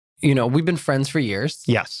we've been friends for years.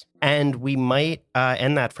 Yes. And we might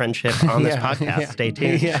end that friendship on this podcast. Stay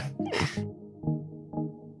tuned. Yeah.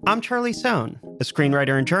 I'm Charlie Sohn, a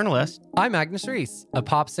screenwriter and journalist. I'm Agnes Reese, a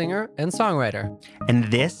pop singer and songwriter. And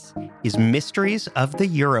this is Mysteries of the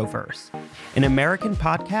Euroverse, an American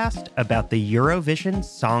podcast about the Eurovision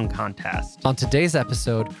Song Contest. On today's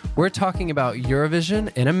episode, we're talking about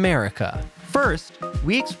Eurovision in America. First,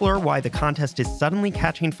 we explore why the contest is suddenly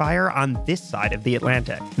catching fire on this side of the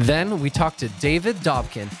Atlantic. Then we talk to David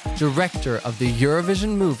Dobkin, director of the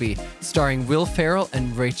Eurovision movie starring Will Ferrell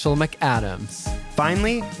and Rachel McAdams.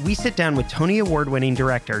 Finally, we sit down with Tony Award-winning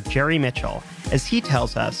director Jerry Mitchell as he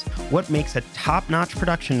tells us what makes a top-notch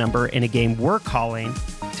production number in a game we're calling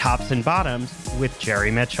Tops and Bottoms with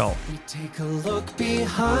Jerry Mitchell. We take a look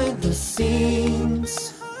behind the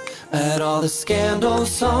scenes at all the scandal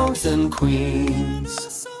songs and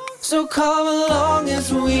queens. So come along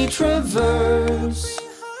as we traverse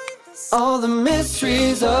all the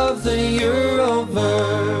mysteries of the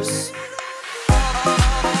Euroverse.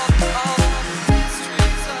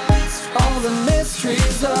 All the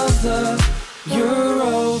mysteries of the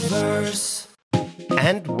Euroverse.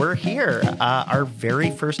 And we're here, our very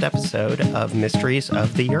first episode of Mysteries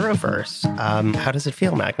of the Euroverse. How does it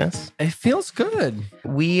feel, Magnus? It feels good.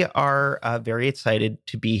 We are very excited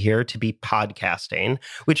to be here, to be podcasting,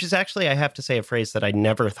 which is actually, I have to say, a phrase that I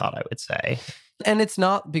never thought I would say. And it's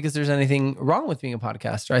not because there's anything wrong with being a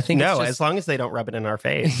podcaster. I think no, it's just... as long as they don't rub it in our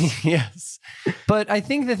face. Yes. But I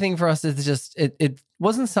think the thing for us is just, it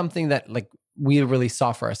wasn't something that like we really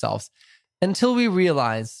saw for ourselves until we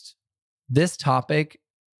realized this topic,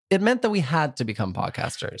 it meant that we had to become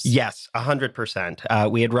podcasters. Yes, 100%.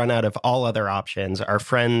 We had run out of all other options. Our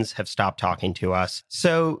friends have stopped talking to us.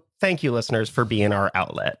 So thank you, listeners, for being our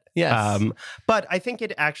outlet. Yes. But I think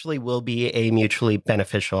it actually will be a mutually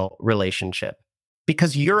beneficial relationship.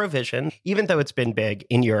 Because Eurovision, even though it's been big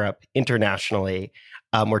in Europe, internationally,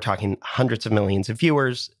 we're talking hundreds of millions of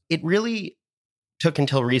viewers, it really took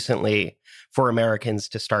until recently for Americans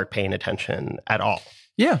to start paying attention at all.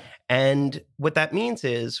 Yeah. And what that means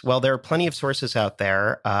is, well, there are plenty of sources out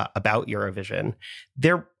there about Eurovision.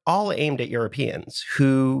 They're all aimed at Europeans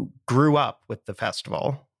who grew up with the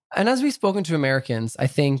festival. And as we've spoken to Americans, I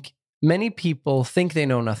think many people think they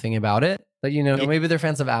know nothing about it. But, maybe they're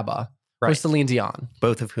fans of ABBA or Celine Dion.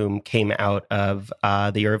 Both of whom came out of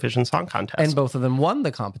the Eurovision Song Contest. And both of them won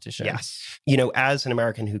the competition. Yes. As an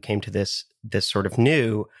American who came to this sort of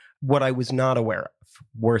new, what I was not aware of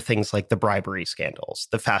were things like the bribery scandals,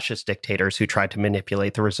 the fascist dictators who tried to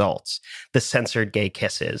manipulate the results, the censored gay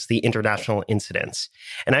kisses, the international incidents.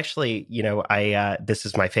 And actually, this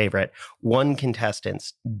is my favorite, one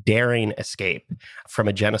contestant daring escape from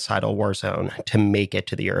a genocidal war zone to make it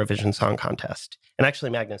to the Eurovision Song Contest. And actually,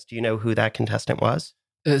 Magnus, do you know who that contestant was?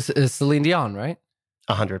 Is Celine Dion, right?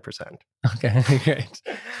 100%. Okay, great.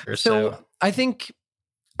 So I think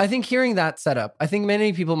hearing that setup, I think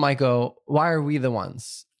many people might go, why are we the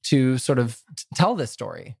ones to sort of tell this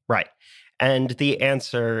story? Right. And the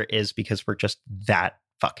answer is because we're just that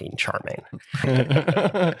fucking charming.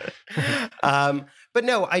 But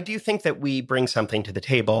no, I do think that we bring something to the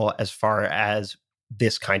table as far as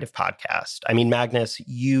this kind of podcast. I mean, Magnus,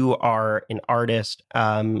 you are an artist.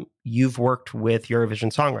 You've worked with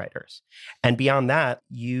Eurovision songwriters. And beyond that,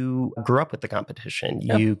 you grew up with the competition.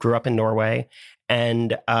 Yep. You grew up in Norway.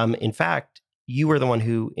 And in fact, you were the one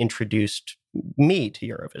who introduced me to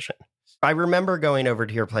Eurovision. I remember going over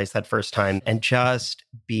to your place that first time and just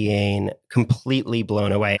being completely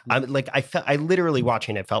blown away. I literally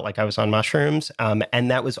watching it felt like I was on mushrooms.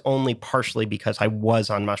 And that was only partially because I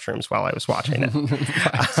was on mushrooms while I was watching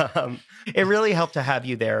it. It really helped to have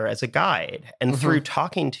you there as a guide. And through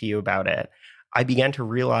talking to you about it, I began to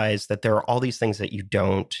realize that there are all these things that you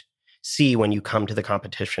don't see when you come to the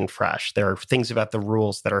competition fresh. There are things about the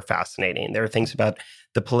rules that are fascinating. There are things about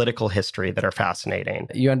the political history that are fascinating.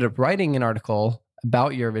 You ended up writing an article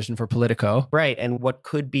about Eurovision for Politico. Right. And what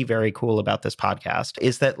could be very cool about this podcast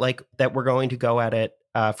is that that we're going to go at it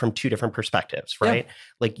from two different perspectives, right? Yeah.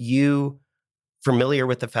 Like you familiar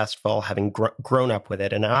with the festival, having grown up with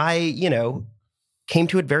it. And I, came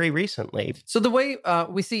to it very recently. So the way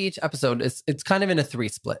we see each episode is it's kind of in a 3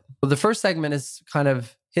 split. The first segment is kind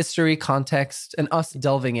of history, context, and us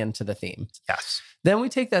delving into the theme. Yes. Then we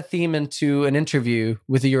take that theme into an interview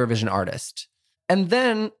with a Eurovision artist. And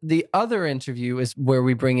then the other interview is where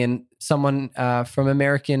we bring in someone from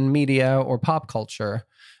American media or pop culture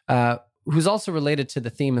who's also related to the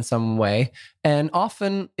theme in some way. And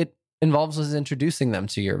often it involves us introducing them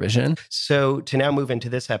to Eurovision. So to now move into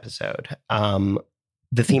this episode,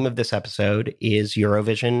 the theme of this episode is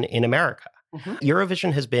Eurovision in America.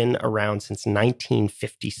 Eurovision has been around since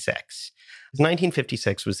 1956.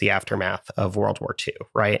 1956 was the aftermath of World War II,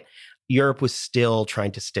 right? Europe was still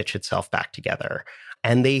trying to stitch itself back together.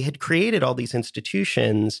 And they had created all these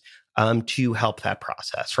institutions to help that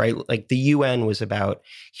process, right? Like the UN was about,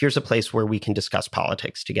 here's a place where we can discuss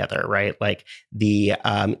politics together, right? Like the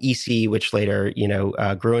EC, which later,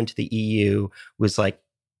 grew into the EU, was like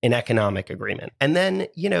an economic agreement. And then,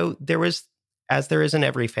 there was, as there is in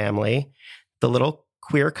every family, the little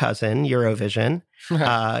queer cousin, Eurovision,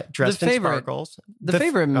 dressed in sparkles. The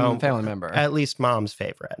favorite family member. At least mom's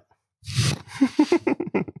favorite.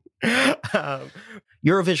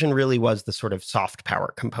 Eurovision really was the sort of soft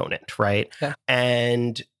power component, right? Yeah.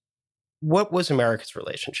 And what was America's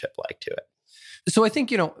relationship like to it? So I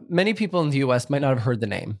think, many people in the US might not have heard the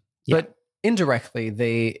name, but indirectly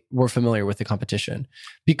they were familiar with the competition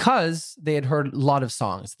because they had heard a lot of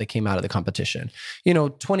songs that came out of the competition.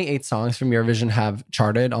 28 songs from Eurovision have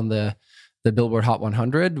charted on the Billboard Hot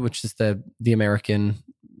 100, which is the American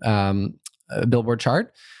Billboard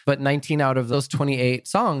chart. But 19 out of those 28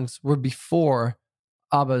 songs were before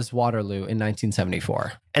ABBA's Waterloo in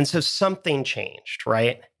 1974. And so something changed,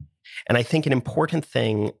 right? And I think an important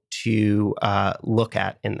thing to look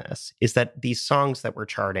at in this is that these songs that were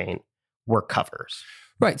charting were covers.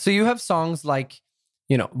 Right. So you have songs like,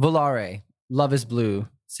 Volare, Love is Blue,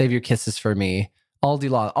 Save Your Kisses for Me, All Di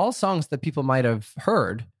La, all songs that people might have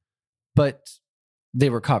heard, but they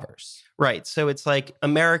were covers. Right. So it's like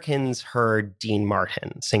Americans heard Dean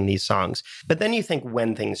Martin sing these songs. But then you think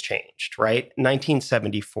when things changed, right?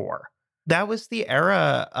 1974. That was the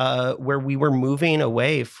era where we were moving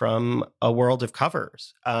away from a world of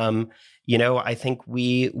covers. I think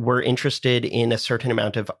we were interested in a certain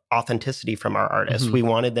amount of authenticity from our artists. We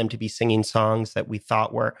wanted them to be singing songs that we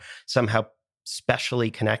thought were somehow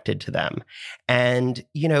specially connected to them. And,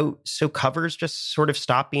 so covers just sort of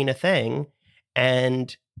stopped being a thing.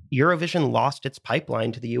 And Eurovision lost its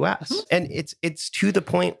pipeline to the US. And it's to the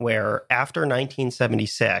point where after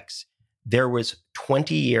 1976, there was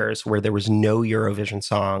 20 years where there was no Eurovision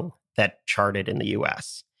song that charted in the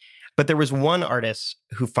US. But there was one artist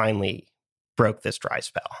who finally broke this dry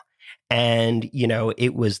spell. And,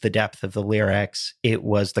 it was the depth of the lyrics, it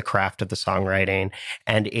was the craft of the songwriting,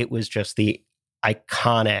 and it was just the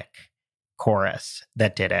iconic chorus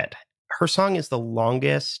that did it. Her song is the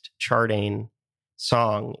longest charting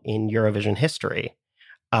song in Eurovision history.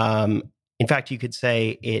 In fact, you could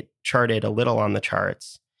say it charted a little on the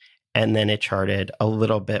charts, and then it charted a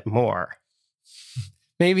little bit more.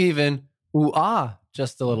 Maybe even ooh-ah,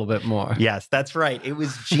 just a little bit more. Yes, that's right. It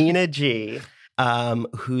was Gina G,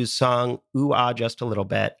 whose song ooh-ah, just a little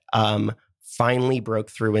bit, finally broke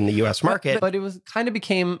through in the US market. But it was kind of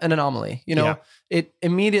became an anomaly. It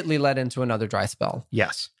immediately led into another dry spell.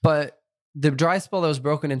 Yes. But the dry spell that was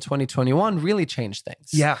broken in 2021 really changed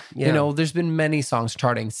things. Yeah. There's been many songs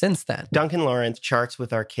charting since then. Duncan Lawrence charts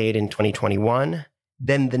with Arcade in 2021.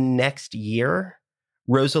 Then the next year,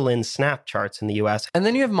 Rosalind's Snap charts in the US. And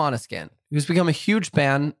then you have Måneskin, who's become a huge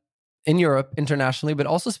band in Europe, internationally, but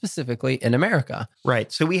also specifically in America.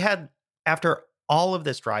 Right. So we had, after all of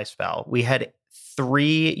this dry spell, we had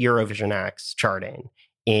 3 Eurovision acts charting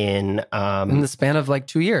in the span of like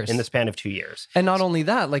 2 years. In the span of 2 years. And not only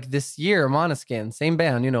that, like this year, Måneskin, same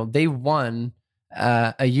band, they won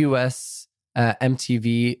a US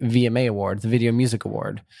MTV VMA award, the Video Music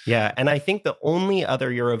Award. Yeah. And I think the only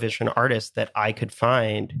other Eurovision artist that I could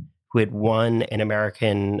find who had won an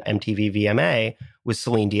American MTV VMA was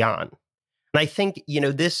Celine Dion. And I think,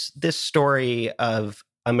 this story of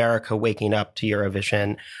America waking up to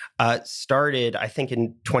Eurovision started, I think,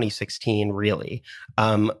 in 2016, really,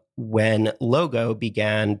 when Logo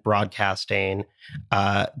began broadcasting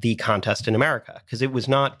the contest in America, because it was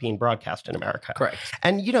not being broadcast in America. Correct.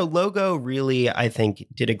 And, Logo really, I think,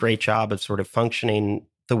 did a great job of sort of functioning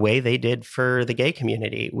the way they did for the gay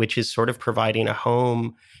community, which is sort of providing a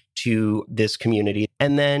home to this community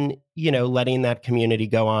and then, letting that community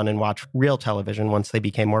go on and watch real television once they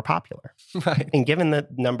became more popular. Right. And given the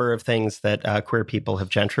number of things that queer people have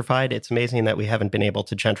gentrified, it's amazing that we haven't been able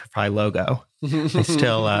to gentrify Logo. And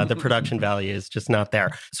still, the production value is just not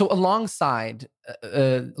there. So alongside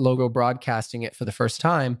Logo broadcasting it for the first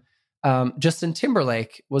time, Justin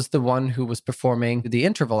Timberlake was the one who was performing the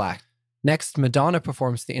interval act. Next, Madonna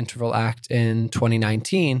performs the interval act in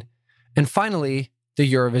 2019. And finally,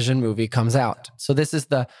 the Eurovision movie comes out. So this is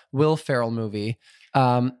the Will Ferrell movie.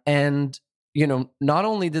 And, not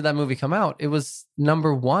only did that movie come out, it was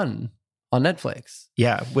number 1 on Netflix.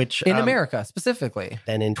 Yeah, which... in America, specifically.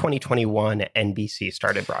 Then in 2021, NBC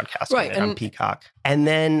started broadcasting it on Peacock. And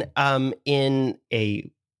then in a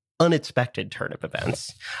unexpected turn of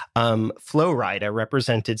events. Flo Rida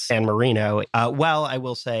represented San Marino, while I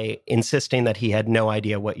will say insisting that he had no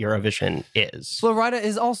idea what Eurovision is. Flo Rida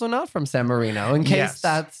is also not from San Marino, in case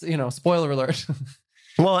that's, spoiler alert.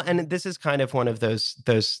 Well, and this is kind of one of those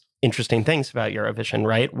interesting things about Eurovision,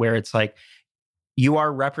 right? Where it's like you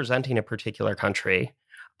are representing a particular country.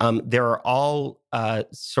 There are all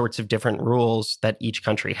sorts of different rules that each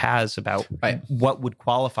country has about what would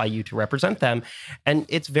qualify you to represent them. And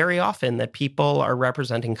it's very often that people are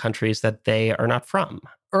representing countries that they are not from.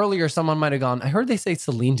 Earlier, someone might have gone, I heard they say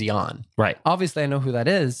Celine Dion. Right. Obviously, I know who that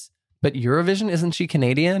is. But Eurovision, isn't she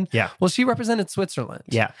Canadian? Yeah. Well, she represented Switzerland.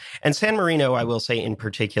 Yeah. And San Marino, I will say in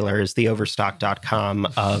particular, is the overstock.com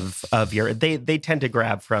of Europe. They tend to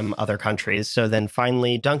grab from other countries. So then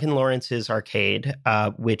finally, Duncan Lawrence's Arcade,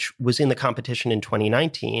 which was in the competition in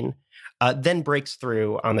 2019, then breaks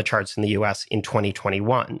through on the charts in the US in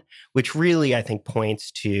 2021, which really, I think, points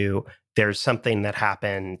to there's something that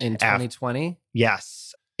happened in 2020.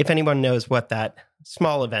 Yes. If anyone knows what that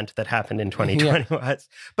small event that happened in 2020 was.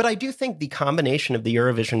 But I do think the combination of the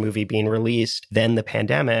Eurovision movie being released, then the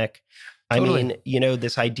pandemic, totally. I mean,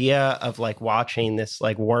 this idea of like watching this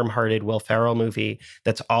like warm-hearted Will Ferrell movie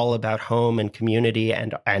that's all about home and community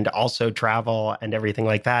and also travel and everything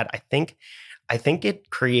like that. I think it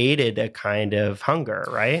created a kind of hunger,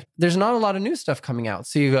 right? There's not a lot of new stuff coming out.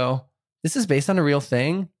 So you go, this is based on a real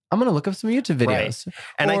thing. I'm going to look up some YouTube videos. Right.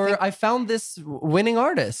 And I found this winning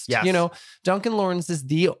artist. Yes. Duncan Lawrence is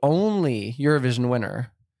the only Eurovision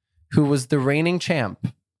winner who was the reigning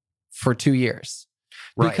champ for 2 years.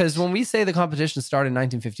 Right. Because when we say the competition started in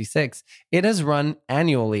 1956, it has run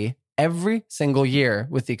annually every single year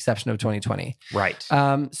with the exception of 2020. Right.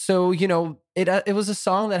 So, it was a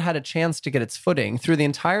song that had a chance to get its footing through the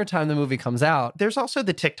entire time the movie comes out. There's also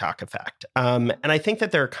the TikTok effect. And I think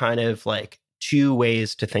that there are kind of like two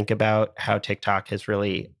ways to think about how TikTok has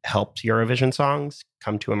really helped Eurovision songs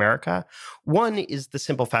come to America. One is the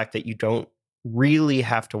simple fact that you don't really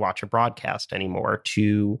have to watch a broadcast anymore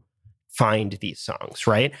to find these songs,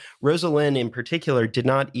 right? Rosalind in particular did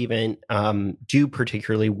not even do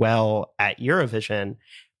particularly well at Eurovision,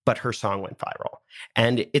 but her song went viral.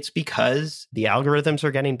 And it's because the algorithms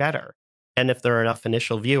are getting better. And if there are enough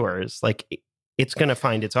initial viewers, like it's going to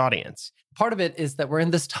find its audience. Part of it is that we're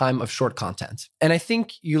in this time of short content. And I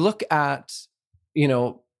think you look at,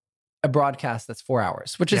 a broadcast that's 4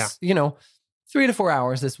 hours, which is, 3 to 4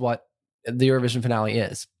 hours is what the Eurovision finale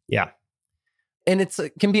is. Yeah. And it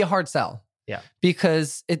can be a hard sell. Yeah.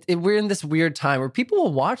 Because we're in this weird time where people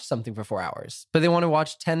will watch something for 4 hours, but they want to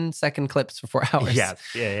watch 10-second clips for 4 hours. Yeah.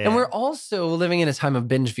 And we're also living in a time of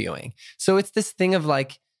binge viewing. So it's this thing of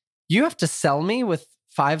like, you have to sell me with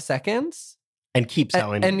 5 seconds. And keep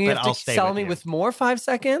selling me, and you have to sell me with more 5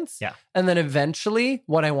 seconds. Yeah. And then eventually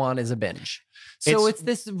what I want is a binge. So it's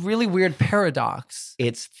this really weird paradox.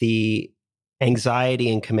 It's the anxiety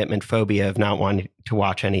and commitment phobia of not wanting to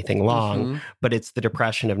watch anything long, but it's the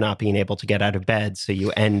depression of not being able to get out of bed. So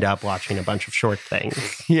you end up watching a bunch of short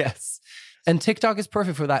things. Yes. And TikTok is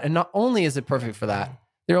perfect for that. And not only is it perfect for that,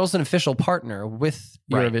 they're also an official partner with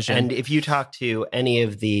Eurovision. Right. And if you talk to any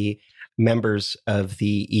of the members of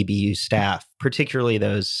the EBU staff, particularly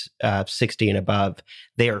those 60 and above,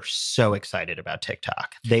 they are so excited about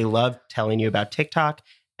TikTok. They love telling you about TikTok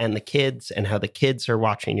and the kids and how the kids are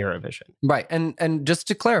watching Eurovision. Right. And just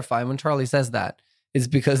to clarify, when Charlie says that, it's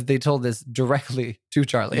because they told this directly to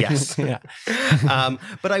Charlie. Yes. Yeah.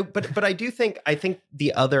 But I think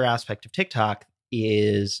the other aspect of TikTok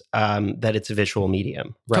is that it's a visual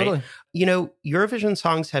medium, right? Totally. Eurovision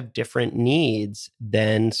songs have different needs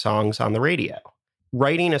than songs on the radio.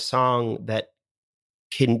 Writing a song that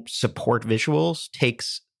can support visuals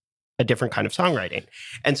takes a different kind of songwriting.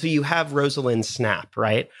 And so you have Rosalind's Snap,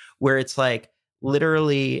 right? Where it's like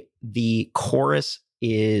literally the chorus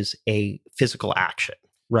is a physical action,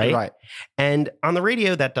 right? Right. And on the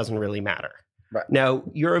radio, that doesn't really matter. Right. Now,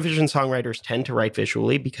 Eurovision songwriters tend to write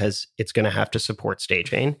visually because it's going to have to support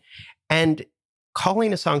staging. And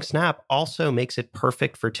calling a song Snap also makes it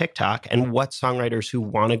perfect for TikTok and what songwriters who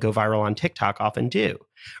want to go viral on TikTok often do,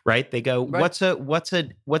 right? They go, what's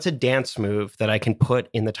a dance move that I can put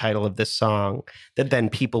in the title of this song that then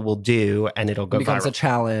people will do and it'll go viral? It becomes a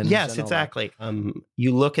challenge. Yes, exactly.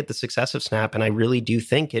 You look at the success of Snap and I really do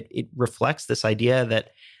think it reflects this idea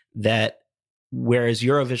that whereas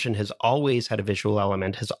Eurovision has always had a visual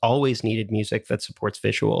element, has always needed music that supports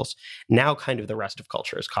visuals, now kind of the rest of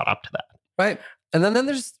culture has caught up to that. Right. And then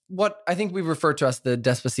there's what I think we refer to as the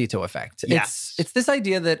Despacito effect. Yes. It's this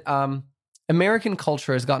idea that American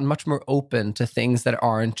culture has gotten much more open to things that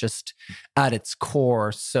aren't just at its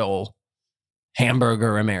core so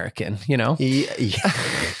hamburger American,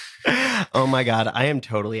 Oh my God, I am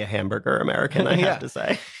totally a hamburger American, I have to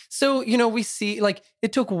say. So, we see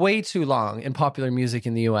it took way too long in popular music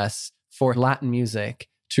in the US for Latin music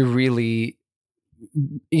to really,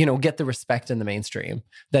 get the respect in the mainstream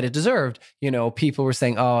that it deserved. People were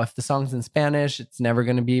saying, oh, if the song's in Spanish, it's never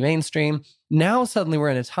going to be mainstream. Now, suddenly we're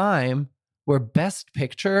in a time where Best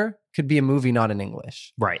Picture could be a movie not in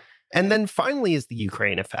English. Right. And then finally is the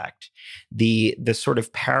Ukraine effect, the sort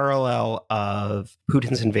of parallel of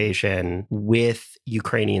Putin's invasion with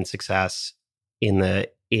Ukrainian success in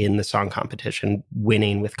the song competition,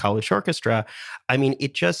 winning with Kalush Orchestra. I mean,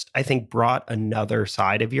 it just, I think, brought another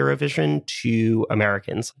side of Eurovision to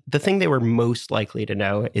Americans. The thing they were most likely to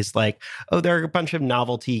know is like, oh, there are a bunch of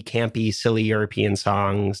novelty, campy, silly European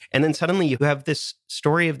songs. And then suddenly you have this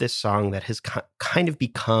story of this song that has kind of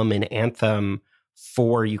become an anthem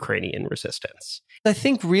for Ukrainian resistance. I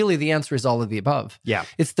think really the answer is all of the above. Yeah.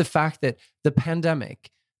 It's the fact that the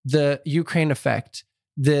pandemic, the Ukraine effect,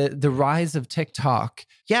 the rise of TikTok.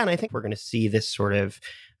 Yeah, and I think we're going to see this sort of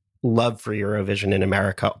love for Eurovision in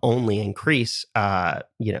America only increase, I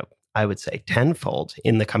would say tenfold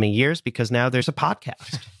in the coming years because now there's a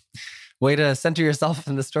podcast. Way to center yourself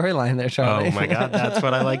in the storyline there, Charlie. Oh my God, that's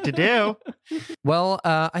what I like to do. Well,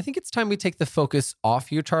 I think it's time we take the focus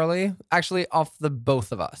off you, Charlie. Actually, off the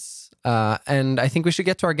both of us. And I think we should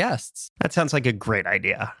get to our guests. That sounds like a great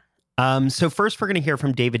idea. So first, we're going to hear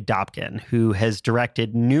from David Dobkin, who has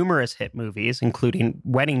directed numerous hit movies, including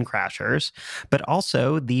Wedding Crashers, but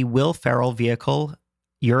also the Will Ferrell vehicle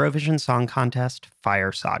Eurovision Song Contest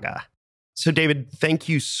Fire Saga. So David, thank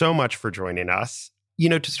you so much for joining us.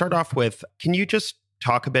 To start off with, can you just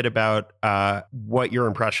talk a bit about what your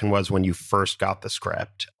impression was when you first got the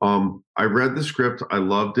script? I read the script. I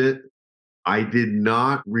loved it. I did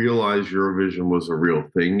not realize Eurovision was a real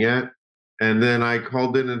thing yet. And then I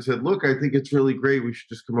called in and said, look, I think it's really great. We should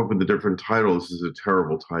just come up with a different title. This is a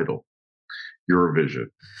terrible title, Eurovision.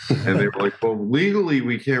 And they were like, well, legally,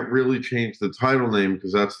 we can't really change the title name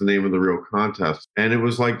because that's the name of the real contest. And it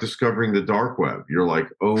was like discovering the dark web. You're like,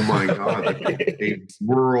 oh my God, a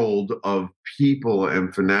world of people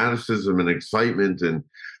and fanaticism and excitement. And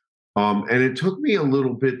it took me a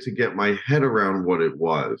little bit to get my head around what it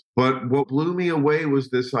was. But what blew me away was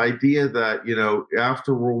this idea that,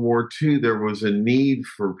 after World War II, there was a need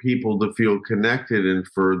for people to feel connected and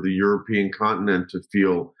for the European continent to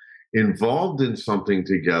feel involved in something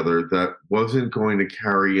together that wasn't going to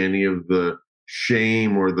carry any of the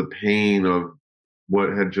shame or the pain of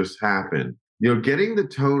what had just happened. Getting the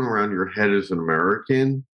tone around your head as an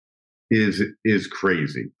American is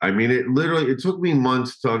crazy. I mean, it took me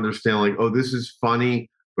months to understand, like, oh, this is funny,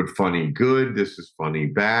 but funny good. This is funny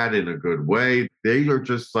bad in a good way. They are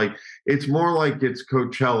just like, it's more like it's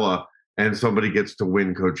Coachella and somebody gets to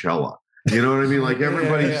win Coachella. You know what I mean? Like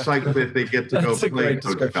everybody's psyched that they get to go play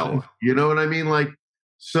Coachella. You know what I mean? Like,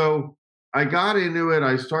 so I got into it.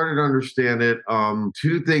 I started to understand it.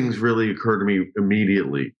 Two things really occurred to me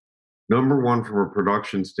immediately. Number one, from a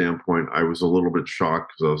production standpoint, I was a little bit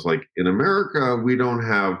shocked because I was like, in America, we don't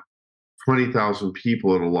have 20,000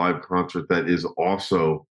 people at a live concert that is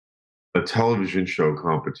also a television show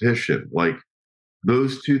competition. Like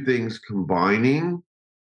those two things combining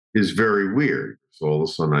is very weird. So all of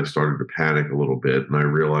a sudden I started to panic a little bit and I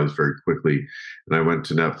realized very quickly, and I went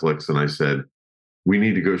to Netflix and I said, we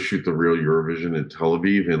need to go shoot the real Eurovision in Tel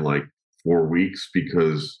Aviv in like 4 weeks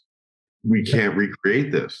because we can't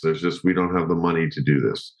recreate this. We don't have the money to do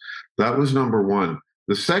this. That was number one.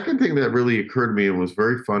 The second thing that really occurred to me and was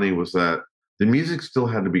very funny was that the music still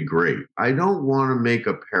had to be great. I don't want to make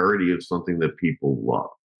a parody of something that people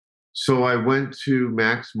love. So I went to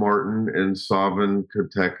Max Martin and Savan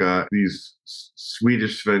Koteka, these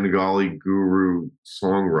Swedish Svengali guru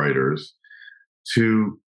songwriters,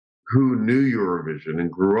 who knew Eurovision and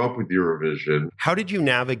grew up with Eurovision. How did you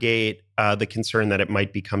navigate the concern that it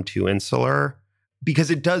might become too insular? Because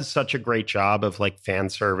it does such a great job of like fan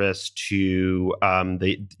service to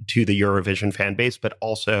the Eurovision fan base, but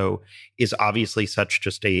also is obviously such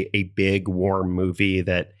just a big warm movie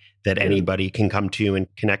that anybody can come to and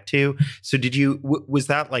connect to. So was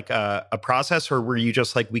that like a process, or were you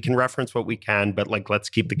just like, we can reference what we can, but like, let's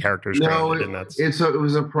keep the characters grounded? It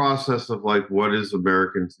was a process of like, what does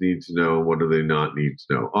Americans need to know? What do they not need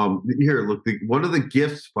to know? Here, look, one of the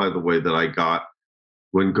gifts, by the way, that I got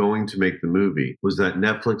when going to make the movie was that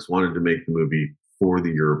Netflix wanted to make the movie for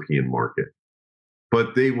the European market.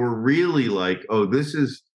 But they were really like, oh,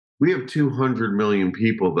 we have 200 million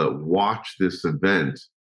people that watch this event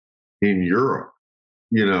in Europe,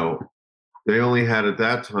 They only had at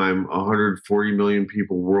that time 140 million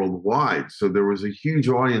people worldwide. So there was a huge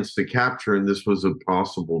audience to capture, and this was a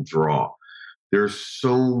possible draw. There's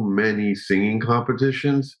so many singing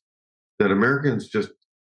competitions that Americans just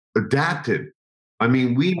adapted. I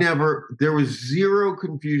mean, there was zero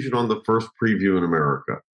confusion on the first preview in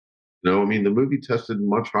America. No, I mean, the movie tested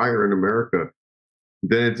much higher in America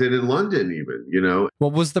than it did in London, even,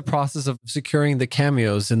 What was the process of securing the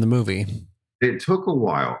cameos in the movie? It took a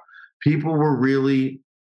while. People were really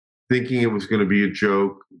thinking it was going to be a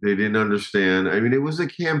joke. They didn't understand. I mean, it was a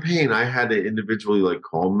campaign. I had to individually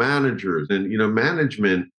call managers, and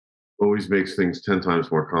management always makes things 10 times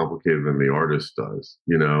more complicated than the artist does.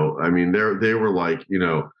 I mean, they were like,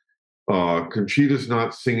 Conchita's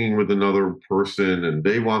not singing with another person, and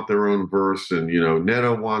they want their own verse, and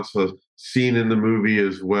Netta wants a scene in the movie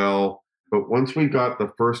as well. But once we got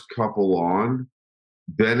the first couple on,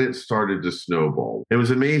 then it started to snowball. It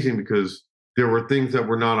was amazing because there were things that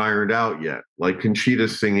were not ironed out yet. Like Conchita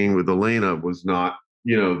singing with Elena was not,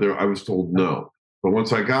 there. I was told no. But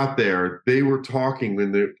once I got there, they were talking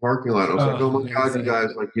in the parking lot. I was like, oh my God, you guys,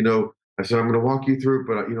 I said, I'm going to walk you through it,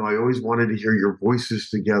 but I always wanted to hear your voices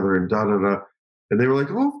together and da da da. And they were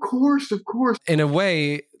like, oh, of course, of course. In a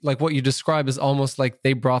way, like what you describe is almost like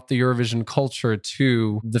they brought the Eurovision culture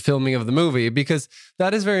to the filming of the movie, because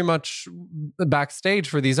that is very much backstage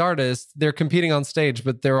for these artists. They're competing on stage,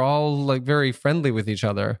 but they're all very friendly with each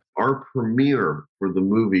other. Our premiere for the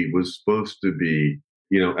movie was supposed to be,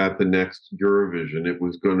 at the next Eurovision. It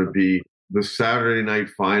was going to be the Saturday night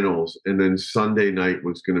finals, and then Sunday night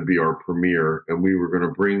was going to be our premiere, and we were going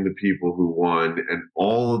to bring the people who won and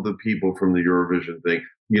all of the people from the Eurovision thing.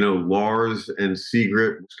 Lars and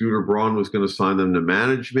Sigrid, Scooter Braun was going to sign them to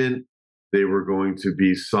management. They were going to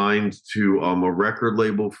be signed to a record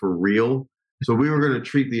label for real. So we were going to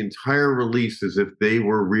treat the entire release as if they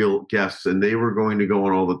were real guests, and they were going to go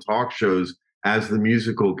on all the talk shows as the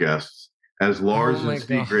musical guests, as Lars and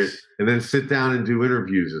Sigrid, and then sit down and do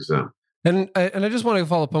interviews as them. And I just want to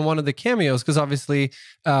follow up on one of the cameos, because obviously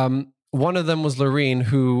one of them was Loreen,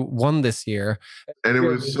 who won this year. And it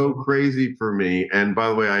was so crazy for me. And by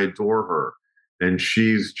the way, I adore her. And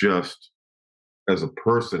she's just, as a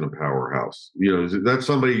person, a powerhouse. That's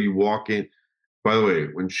somebody you walk in. By the way,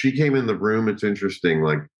 when she came in the room, it's interesting.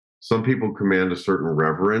 Some people command a certain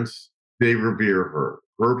reverence. They revere her.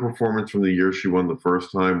 Her performance from the year she won the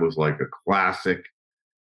first time was like a classic.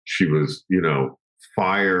 She was,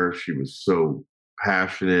 fire. She was so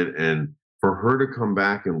passionate, and for her to come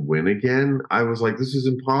back and win again, I was like, this is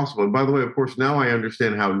impossible. And by the way, of course, now I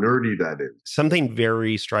understand how nerdy that is. Something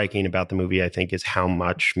very striking about the movie, I think, is how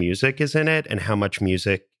much music is in it and how much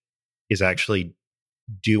music is actually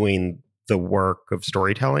doing the work of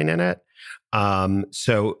storytelling in it.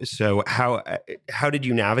 So how did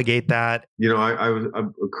you navigate that? I'm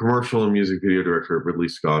a commercial and music video director at Ridley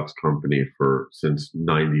Scott's company since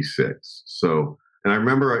 '96. So, and I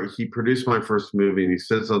remember he produced my first movie, and he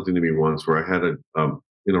said something to me once where I had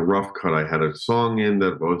in a rough cut, I had a song in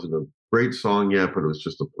that wasn't a great song yet, but it was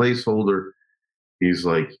just a placeholder. He's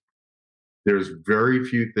like, there's very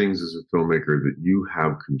few things as a filmmaker that you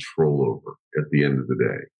have control over at the end of the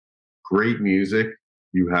day. Great music,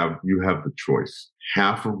 you have the choice.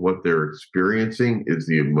 Half of what they're experiencing is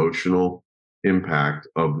the emotional impact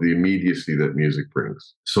of the immediacy that music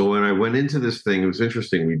brings. So when I went into this thing, it was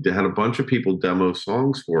interesting. We had a bunch of people demo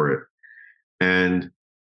songs for it, and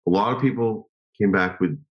a lot of people came back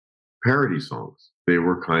with parody songs. They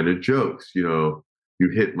were kind of jokes, you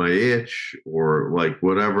hit my itch, or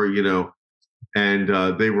whatever,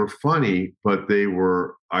 and they were funny, but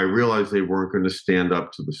I realized they weren't going to stand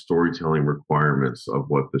up to the storytelling requirements of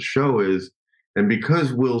what the show is. And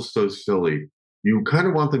because Will's so silly, you kind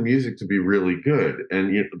of want the music to be really good.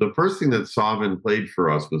 And the first thing that Savin played for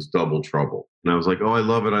us was Double Trouble. And I was like, oh, I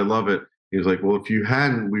love it. I love it. He was like, well, if you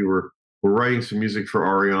hadn't, we're writing some music for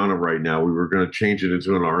Ariana right now. We were going to change it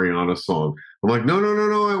into an Ariana song. I'm like, no,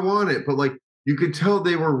 I want it. But you could tell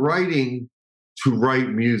they were writing to write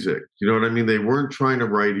music. You know what I mean? They weren't trying to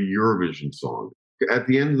write a Eurovision song. At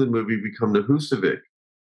the end of the movie, we come to Husavik,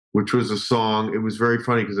 which was a song. It was very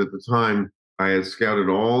funny because at the time I had scouted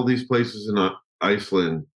all these places in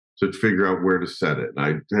Iceland to figure out where to set it. And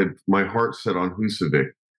I had my heart set on Husavik,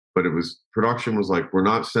 but production was like, we're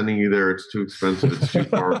not sending you there. It's too expensive. It's too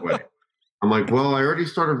far away. I'm like, well, I already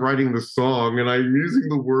started writing the song and I'm using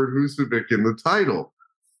the word Husavik in the title.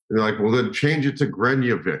 And they're like, well, then change it to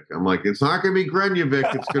Grenjavik. I'm like, it's not going to be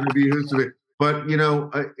Grenjavik. It's going to be Husavik. But,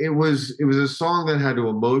 it was a song that had to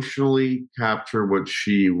emotionally capture what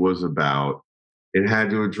she was about. It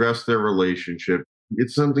had to address their relationship.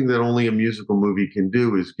 It's something that only a musical movie can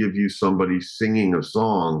do, is give you somebody singing a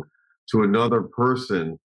song to another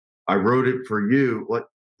person. I wrote it for you. Like,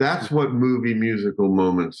 that's what movie musical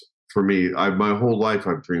moments for me. My whole life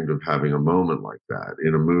I've dreamed of having a moment like that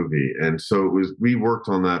in a movie. And so we worked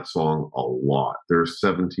on that song a lot. There's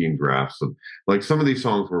 17 drafts of, like, some of these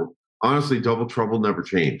songs were honestly, Double Trouble never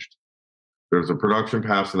changed. There was a production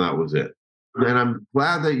pass and that was it. And I'm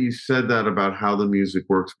glad that you said that about how the music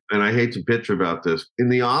works. And I hate to bitch about this. In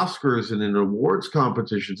the Oscars and in awards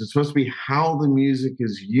competitions, it's supposed to be how the music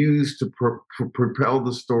is used to propel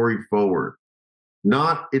the story forward.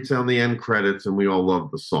 Not it's on the end credits and we all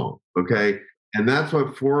love the song. Okay. And that's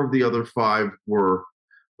what 4 of the other 5 were.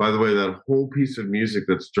 By the way, that whole piece of music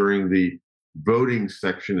that's during the voting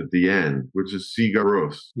section at the end, which is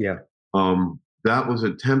Sigaros. Yeah. That was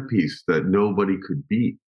a temp piece that nobody could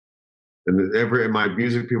beat. And my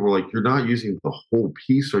music people were like, "You're not using the whole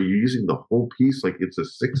piece. Are you using the whole piece? Like, it's a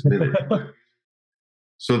 6-minute."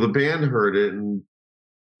 So the band heard it, and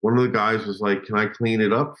one of the guys was like, "Can I clean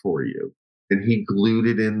it up for you?" And he glued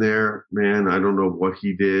it in there. Man, I don't know what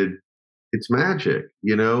he did. It's magic,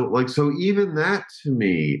 you know? Like, so even that to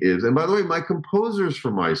me is, and by the way, my composer's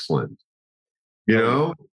from Iceland, you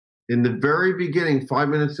know? In the very beginning, 5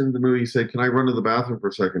 minutes into the movie, he said, "Can I run to the bathroom for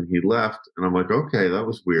a second?" He left. And I'm like, okay, that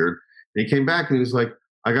was weird. And he came back and he was like,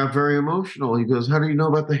 "I got very emotional." He goes, "How do you know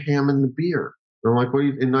about the ham and the beer?" And I'm like, "What?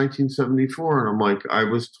 In 1974?" And I'm like, "I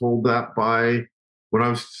was told that when I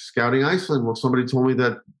was scouting Iceland. Well, somebody told me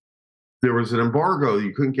that there was an embargo.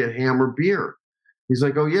 You couldn't get ham or beer." He's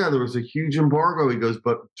like, "Oh, yeah, there was a huge embargo." He goes,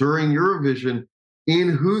 "But during Eurovision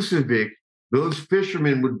in Husavik, those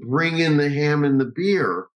fishermen would bring in the ham and the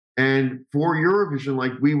beer. And for Eurovision,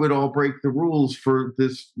 like, we would all break the rules for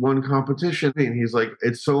this one competition." And he's like,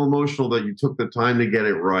 "It's so emotional that you took the time to get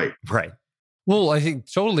it right." Right. Well, I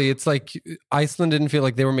think totally. It's like Iceland didn't feel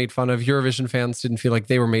like they were made fun of. Eurovision fans didn't feel like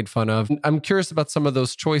they were made fun of. I'm curious about some of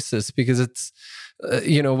those choices because it's,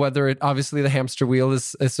 whether it, obviously the hamster wheel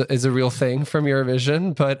is a real thing from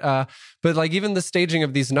Eurovision, but like even the staging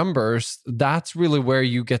of these numbers, that's really where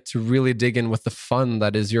you get to really dig in with the fun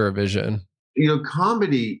that is Eurovision.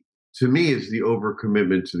 Comedy to me is the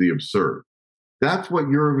overcommitment to the absurd. That's what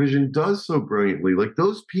Eurovision does so brilliantly. Like,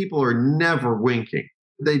 those people are never winking.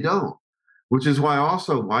 They don't. Which is why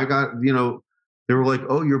also I got, they were like,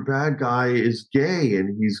 "Oh, your bad guy is gay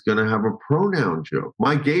and he's going to have a pronoun joke."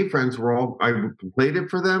 My gay friends I played it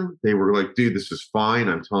for them. They were like, "Dude, this is fine.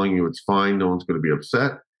 I'm telling you, it's fine. No one's going to be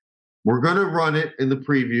upset. We're going to run it in the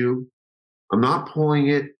preview. I'm not pulling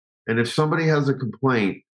it. And if somebody has a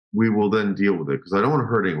complaint, we will then deal with it because I don't want to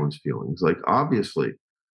hurt anyone's feelings." Like, obviously,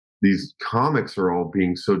 these comics are all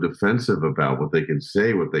being so defensive about what they can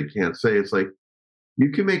say, what they can't say. It's like, you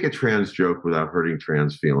can make a trans joke without hurting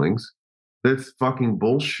trans feelings. That's fucking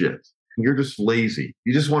bullshit. You're just lazy.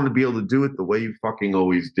 You just want to be able to do it the way you fucking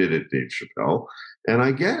always did it, Dave Chappelle. And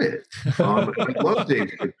I get it. I love Dave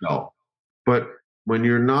Chappelle. But when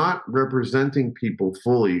you're not representing people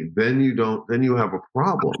fully, then you have a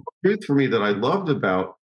problem. The truth for me that I loved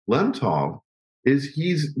about Lemtov is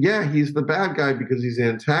he's the bad guy because he's the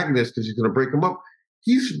antagonist because he's going to break him up.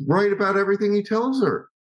 He's right about everything he tells her.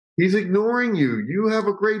 He's ignoring you. You have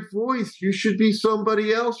a great voice. You should be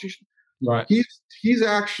somebody else. Right. He's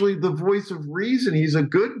actually the voice of reason. He's a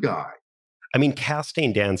good guy. I mean,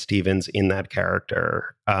 casting Dan Stevens in that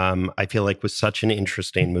character, I feel like was such an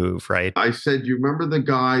interesting move, right? I said, "You remember the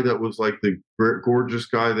guy that was like the gorgeous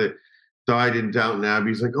guy that died in Downton Abbey?"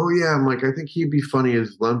 He's like, "Oh, yeah." I'm like, "I think he'd be funny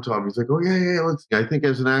as Lemtov." He's like, "Oh, yeah. I think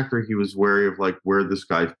as an actor, he was wary of like where this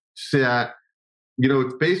guy sat.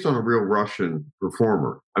 It's based on a real Russian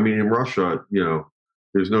performer. I mean, in Russia,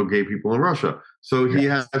 there's no gay people in Russia. So he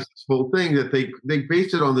has this whole thing that they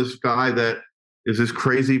based it on this guy that is this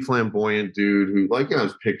crazy flamboyant dude who, like,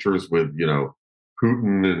 has pictures with,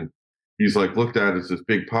 Putin, and he's like looked at as this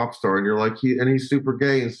big pop star, and you're like, he's super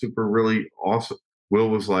gay and super really awesome. Will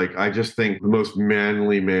was like, "I just think the most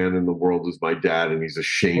manly man in the world is my dad, and he's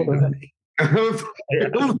ashamed of me." I was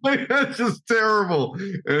like, "That's just terrible."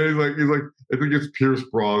 And he's like, "I think it's Pierce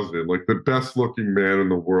Brosnan, like the best looking man in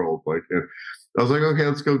the world." Like, and I was like, "Okay,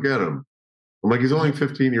 let's go get him." I'm like, "He's only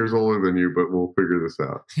 15 years older than you, but we'll figure this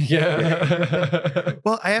out." Yeah.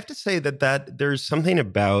 Well, I have to say that there's something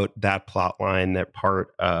about that plot line, that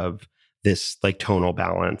part of this like tonal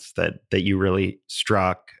balance that you really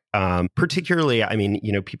struck. Particularly, I mean,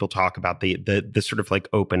 people talk about the sort of like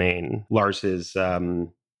opening. Lars's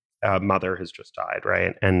mother has just died,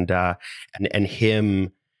 right? And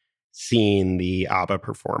him seeing the ABBA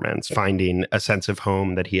performance, finding a sense of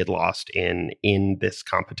home that he had lost in this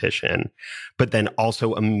competition, but then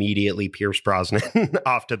also immediately Pierce Brosnan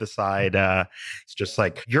off to the side. It's just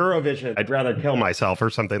like, Eurovision, I'd rather kill myself or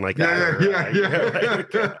something like that.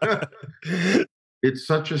 Yeah. It's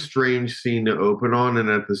such a strange scene to open on, and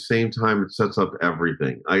at the same time, it sets up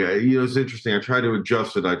everything. It's interesting. I tried to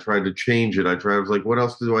adjust it. I tried to change it. I was like, what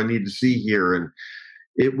else do I need to see here? And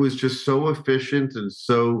it was just so efficient and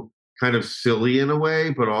so kind of silly in a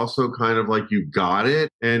way, but also kind of like you got it.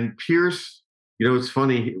 And Pierce, it's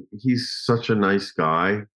funny. He's such a nice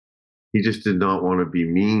guy. He just did not want to be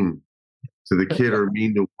mean to the kid or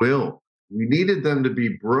mean to Will. We needed them to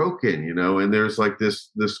be broken, and there's like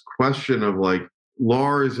this question of like,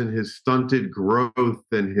 Lars and his stunted growth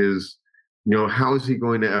and his, how is he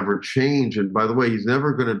going to ever change? And by the way, he's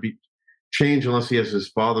never going to be change unless he has his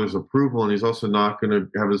father's approval. And he's also not going to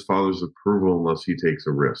have his father's approval unless he takes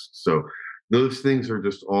a risk. So those things are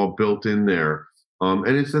just all built in there.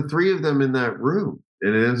 And it's the three of them in that room.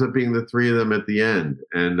 And it ends up being the three of them at the end.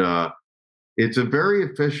 And it's a very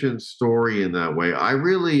efficient story in that way. I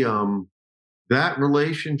really, that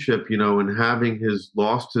relationship, and having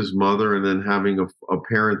lost his mother and then having a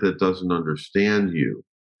parent that doesn't understand you,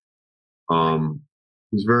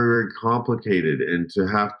 is very, very complicated. And to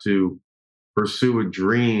have to pursue a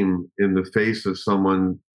dream in the face of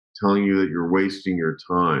someone telling you that you're wasting your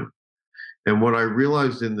time. And what I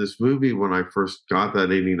realized in this movie when I first got that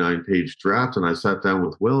 89-page draft and I sat down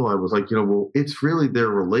with Will, I was like, well, it's really their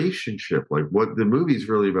relationship. Like what the movie's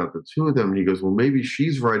really about the two of them. And he goes, well, maybe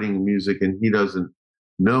she's writing music and he doesn't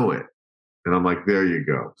know it. And I'm like, there you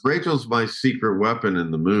go. Rachel's my secret weapon in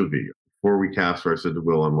the movie. Before we cast her, I said to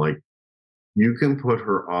Will, I'm like, you can put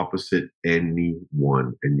her opposite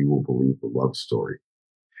anyone and you will believe the love story.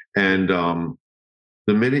 And,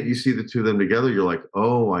 the minute you see the two of them together, you're like,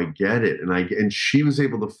 oh, I get it. And she was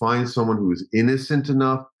able to find someone who was innocent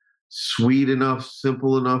enough, sweet enough,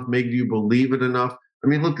 simple enough, make you believe it enough. I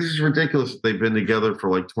mean, look, this is ridiculous. They've been together for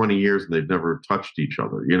like 20 years and they've never touched each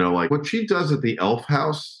other. Like what she does at the Elf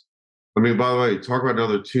House. I mean, by the way, talk about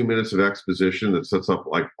another 2 minutes of exposition that sets up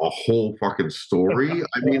like a whole fucking story.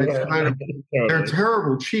 I mean, it's kind of, they're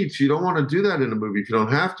terrible cheats. You don't want to do that in a movie if you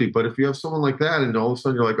don't have to. But if you have someone like that and all of a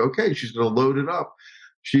sudden you're like, okay, she's going to load it up.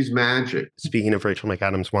 She's magic. Speaking of Rachel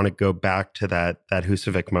McAdams, want to go back to that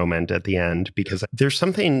Husavik moment at the end, because there's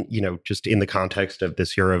something, just in the context of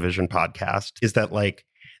this Eurovision podcast, is that like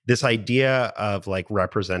this idea of like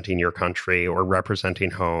representing your country or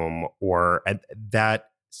representing home, or that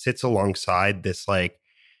sits alongside this like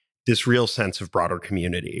this real sense of broader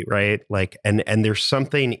community, right? Like, and there's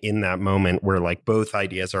something in that moment where like both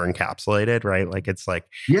ideas are encapsulated, right? Like it's like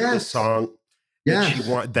the song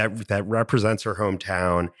that represents her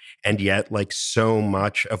hometown, and yet like so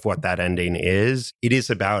much of what that ending is, it is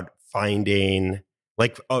about finding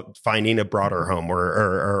a broader home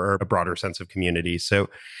or a broader sense of community. So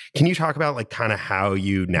can you talk about like kind of how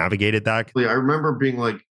you navigated that? I remember being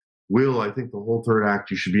like, Will, I think the whole third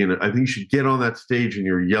act you should be in it. I think you should get on that stage in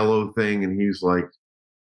your yellow thing. And he's like,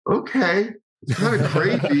 okay, it's kind of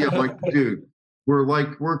crazy. I'm like, dude,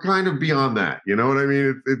 we're kind of beyond that. You know what I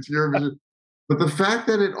mean? It's Eurovision. But the fact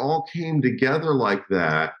that it all came together like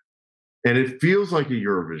that, and it feels like a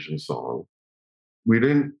Eurovision song. We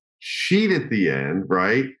didn't cheat at the end,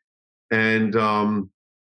 right? And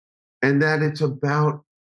that it's about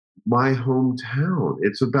my hometown.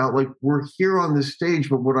 It's about like, we're here on this stage,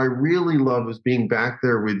 but what I really love is being back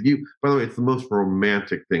there with you. By the way, it's the most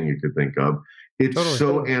romantic thing you could think of. It's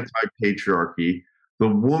so anti-patriarchy. The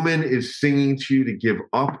woman is singing to you to give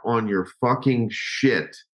up on your fucking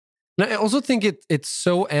shit. And I also think it's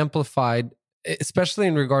so amplified, especially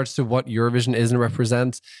in regards to what Eurovision is and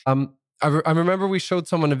represents. I remember we showed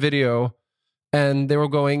someone a video and they were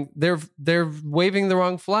going, they're waving the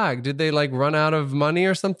wrong flag. Did they like run out of money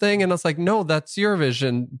or something? And I was like, no, that's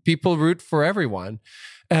Eurovision. People root for everyone.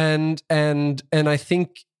 And I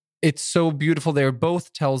think it's so beautiful there.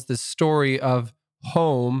 Both tells this story of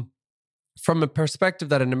home from a perspective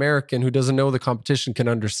that an American who doesn't know the competition can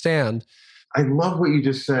understand. I love what you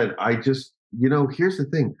just said. Here's the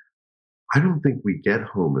thing. I don't think we get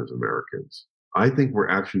home as Americans. I think we're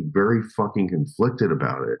actually very fucking conflicted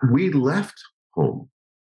about it. We left home.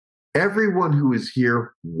 Everyone who is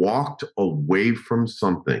here walked away from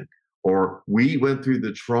something, or we went through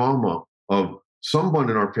the trauma of someone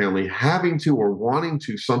in our family having to or wanting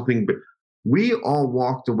to something, but we all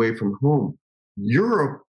walked away from home.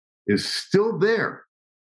 Europe is still there.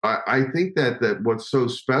 I think that what's so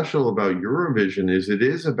special about Eurovision is it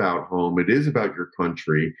is about home. It is about your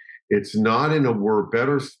country. It's not in a we're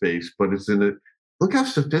better space, but it's in look how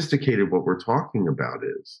sophisticated what we're talking about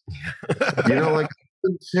is. Like,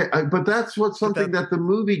 but that's something that the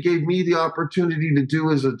movie gave me the opportunity to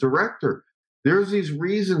do as a director. There's these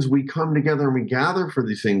reasons we come together and we gather for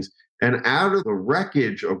these things. And out of the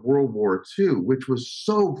wreckage of World War II, which was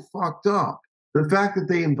so fucked up, the fact that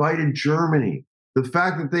they invited Germany, the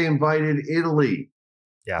fact that they invited Italy,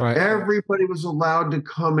 everybody was allowed to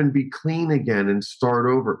come and be clean again and start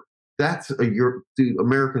over. Dude,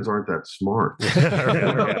 Americans aren't that smart.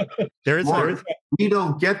 We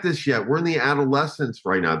don't get this yet. We're in the adolescence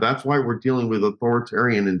right now. That's why we're dealing with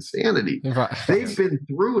authoritarian insanity. Right. They've been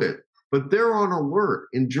through it, but they're on alert.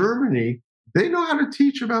 In Germany, they know how to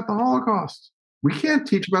teach about the Holocaust. We can't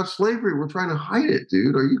teach about slavery. We're trying to hide it,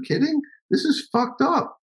 dude. Are you kidding? This is fucked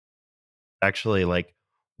up. Actually, like,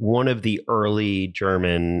 one of the early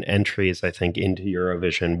German entries, I think, into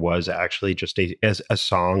Eurovision was actually just a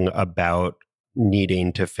song about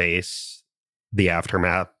needing to face the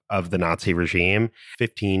aftermath of the Nazi regime.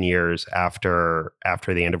 15 years after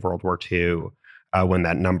the end of World War II, when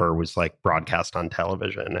that number was like broadcast on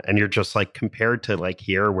television, and you're just like, compared to like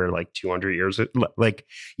here, where like 200 years, like,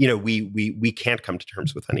 we can't come to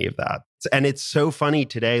terms with any of that. And it's so funny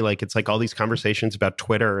today, like, it's like all these conversations about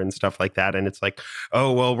Twitter and stuff like that, and it's like,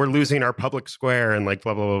 oh well, we're losing our public square and like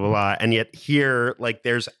blah blah blah blah blah. And yet here, like,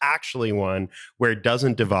 there's actually one where it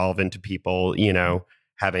doesn't devolve into people,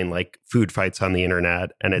 having like food fights on the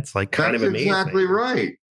internet, and it's like kind of amazing. That's exactly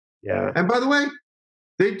right. Yeah. And by the way,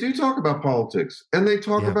 they do talk about politics, and they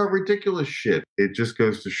talk about ridiculous shit. It just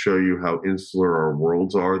goes to show you how insular our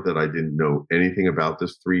worlds are, that I didn't know anything about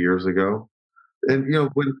this 3 years ago. And,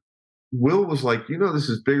 when Will was like, this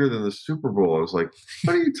is bigger than the Super Bowl, I was like,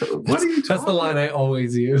 what are you talking about? That's the line I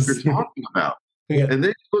always use. What you're talking about. Yeah. And then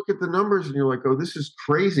you look at the numbers and you're like, oh, this is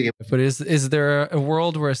crazy. But is there a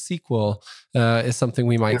world where a sequel is something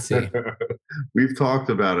we might see? We've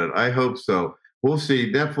talked about it. I hope so. We'll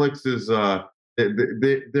see. Netflix is...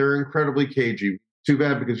 They're incredibly cagey. Too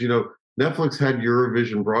bad, because Netflix had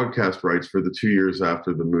Eurovision broadcast rights for the 2 years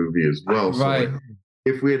after the movie as well. Right. So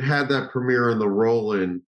if we had that premiere and the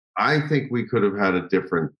roll-in, I think we could have had a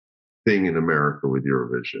different thing in America with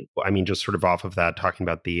Eurovision. Well, I mean, just sort of off of that, talking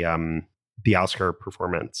about the Oscar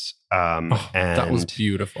performance, and that was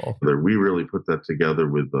beautiful. We really put that together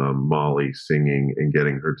with Molly singing and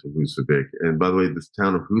getting her to Husavik. And by the way, this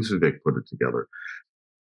town of Husavik put it together.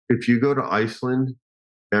 If you go to Iceland,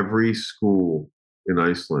 every school in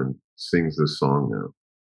Iceland sings this song now.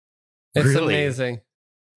 It's really amazing.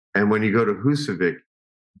 And when you go to Husavik,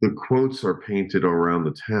 the quotes are painted around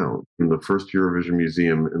the town. And the first Eurovision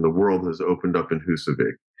museum in the world has opened up in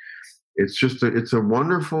Husavik. It's just it's a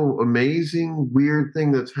wonderful, amazing, weird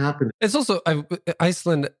thing that's happened. It's also,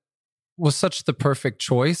 Iceland was such the perfect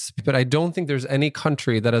choice, but I don't think there's any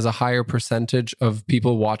country that has a higher percentage of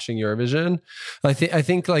people watching Eurovision. I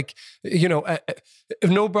think like,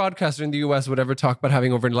 no broadcaster in the US would ever talk about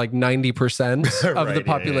having over like 90% of the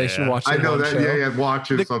population watching. I know that. Show.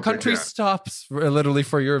 Watching the something. Country stops literally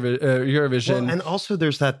for Eurovision. Well, and also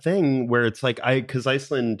there's that thing where it's like, because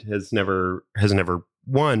Iceland has never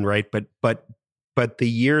won, right? But the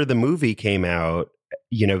year the movie came out,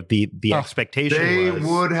 the expectation they was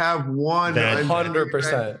would have won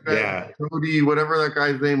 100%. Yeah, Cody, whatever that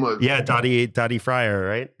guy's name was. Yeah, Dottie Fryer,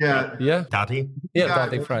 right? Yeah. Dottie. Yeah,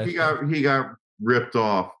 Dottie Fryer. He got ripped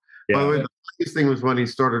off. Yeah. By the way, the funniest thing was when he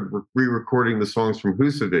started re-recording the songs from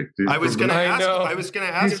Husavik. I was going to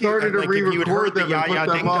ask he started you, to re-record if you had heard the them and Ya put Ya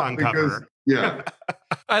them Ding up Dong because, cover. Yeah.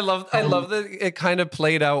 I love that it kind of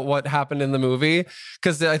played out what happened in the movie,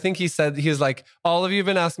 because I think he was like, all of you have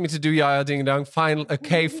been asking me to do Ya Ya Ding Dong. Fine,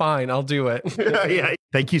 okay, fine, I'll do it. Yeah.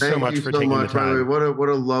 Thank you so much for taking the time. What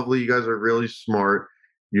a lovely. You guys are really smart.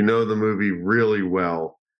 You know the movie really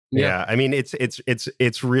well. Yeah, I mean,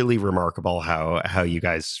 it's really remarkable how you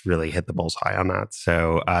guys really hit the bullseye on that.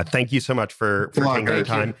 So thank you so much for taking the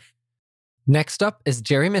time. Next up is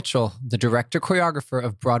Jerry Mitchell, the director-choreographer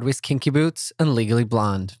of Broadway's Kinky Boots and Legally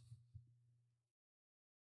Blonde.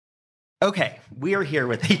 Okay, we are here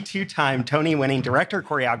with a two-time Tony-winning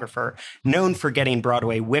director-choreographer known for getting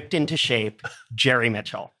Broadway whipped into shape, Jerry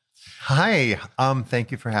Mitchell. Hi, thank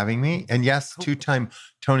you for having me. And yes, two-time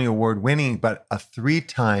Tony Award winning, but a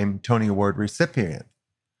three-time Tony Award recipient.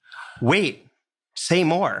 Wait, say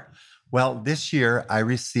more. Well, this year I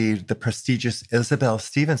received the prestigious Isabel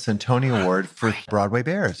Stevenson Tony Award for Broadway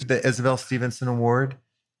Bears. The Isabel Stevenson Award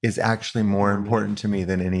is actually more important to me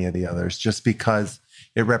than any of the others, just because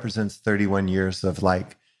it represents 31 years of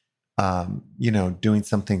doing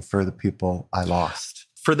something for the people I lost.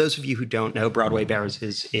 For those of you who don't know, Broadway Bears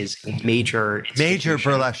is a major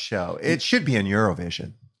burlesque show. It should be in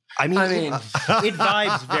Eurovision. I mean, it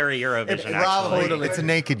vibes very Eurovision, actually. Probably. It's a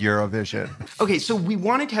naked Eurovision. Okay, so we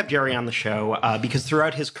wanted to have Jerry on the show because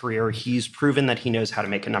throughout his career, he's proven that he knows how to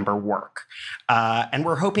make a number work. And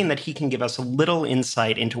we're hoping that he can give us a little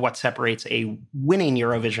insight into what separates a winning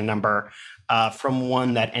Eurovision number from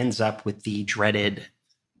one that ends up with the dreaded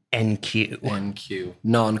NQ. NQ,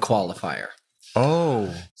 non-qualifier.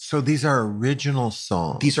 Oh, so these are original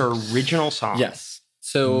songs. These are original songs. Yes.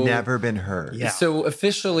 So never been heard. Yeah. So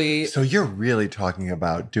officially, So you're really talking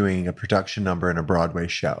about doing a production number in a Broadway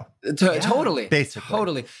show. totally, Basically.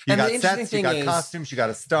 totally. You And got the interesting sets, you thing got is, costumes, you got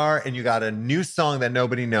a star, and you got a new song that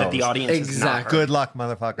nobody knows. That the audience is not Exactly. Good luck,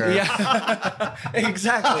 motherfucker. yeah,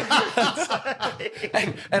 exactly.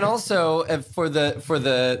 and also for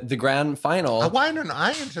the grand final, Why don't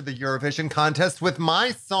I enter the Eurovision contest with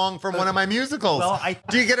my song from one of my musicals? Well,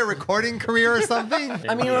 Do you get a recording career or something?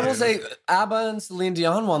 I mean, I will say ABBA and Celine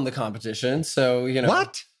Dion won the competition, so you know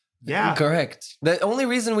What? Yeah. correct. The only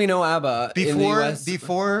reason we know ABBA in the US,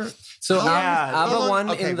 Before? so Yeah. ABBA How long- won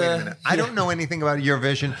okay, in wait a the. minute. I don't know anything about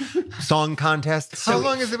Eurovision Song Contest. How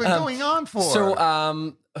long has it been going on for?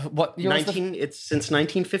 So what year was the it's since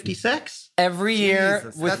 1956. every year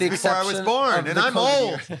Jesus, with that's the before I was exception born, of and the I'm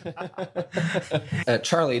COVID old. year.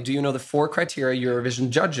 Charlie, do you know the 4 criteria Eurovision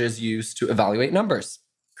judges use to evaluate numbers?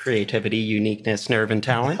 Creativity, uniqueness, nerve, and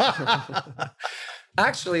talent.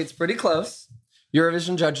 Actually, it's pretty close.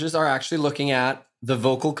 Eurovision judges are actually looking at the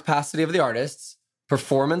vocal capacity of the artists,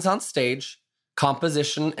 performance on stage,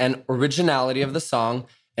 composition and originality of the song,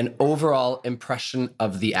 and overall impression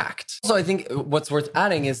of the act. So I think what's worth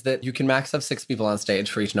adding is that you can max have 6 people on stage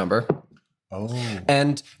for each number. Oh.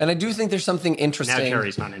 And I do think there's something Now interesting.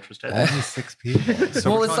 Jerry's not interested. Only 6 people. So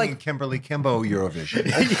Well, we're it's talking like- Kimberly Kimbo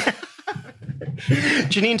Eurovision.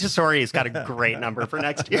 Janine Tesori's got a great number for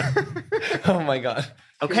next year. Oh my God.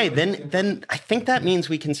 Okay, then I think that means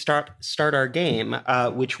we can start our game,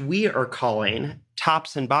 which we are calling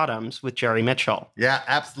Tops and Bottoms with Jerry Mitchell. Yeah,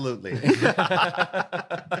 absolutely.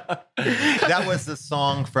 That was the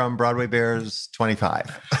song from Broadway Bears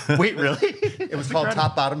 25. Wait, really? It was called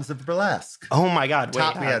Top Bottoms of Burlesque. Oh my God!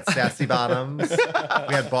 Wait, We had sassy bottoms.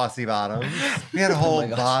 We had bossy bottoms. We had a whole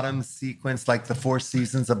bottom sequence, like the 4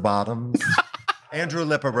 seasons of bottoms. Andrew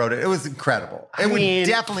Lippa wrote it. It was incredible. It would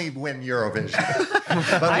definitely win Eurovision.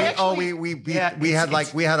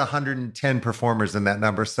 But we had 110 performers in that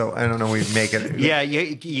number, so I don't know. We make it. yeah,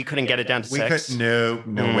 you couldn't get it down to 6. No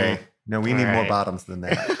way. No, we need more right. bottoms than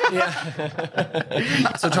that.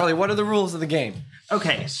 Yeah. So Charlie, what are the rules of the game?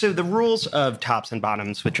 Okay, so the rules of Tops and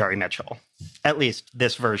Bottoms with Jerry Mitchell, at least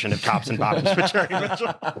this version of Tops and Bottoms with Jerry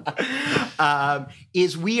Mitchell,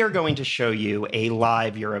 is we are going to show you a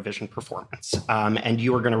live Eurovision performance, and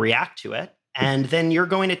you are going to react to it. And then you're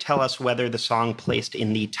going to tell us whether the song placed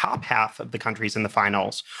in the top half of the countries in the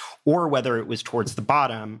finals or whether it was towards the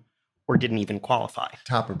bottom or didn't even qualify.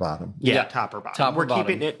 Top or bottom? Yeah, top or bottom. Top or We're bottom.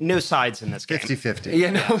 keeping it no sides in this game. 50-50. Yeah,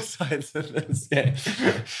 no sides in this game.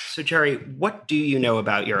 So, Jerry, what do you know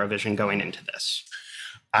about Eurovision going into this?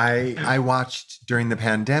 I watched during the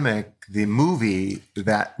pandemic the movie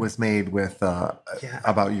that was made with about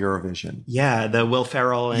Eurovision. Yeah, the Will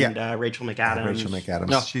Ferrell and Rachel McAdams. Rachel McAdams.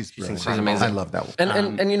 No, she's brilliant. she's amazing. I love that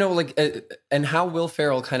one. And you know, like, and how Will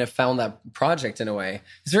Ferrell kind of found that project in a way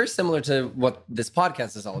is very similar to what this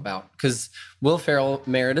podcast is all about. Because Will Ferrell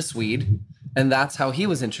married a Swede, and that's how he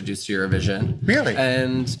was introduced to Eurovision. Really?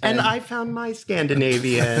 And I found my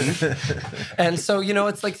Scandinavian. And so, you know,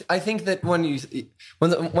 it's like, I think that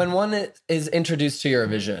when one is introduced to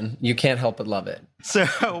Eurovision, you can't help but love it.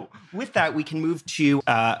 So with that, we can move to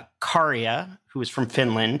Karja, who is from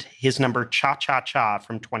Finland. His number Cha Cha Cha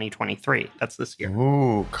from 2023. That's this year.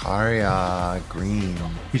 Ooh, Karja Green.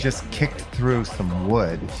 He just kicked through some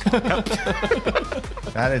wood.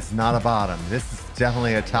 That is not a bottom. This is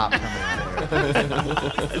definitely a top coming out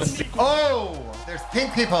of here. Oh, there's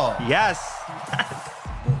pink people. Yes.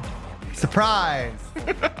 Surprise.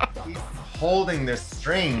 He's holding the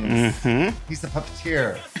strings. Mm-hmm. He's the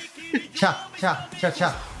puppeteer. Cha, cha, cha,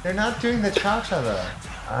 cha. They're not doing the cha-cha though.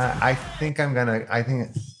 I think I'm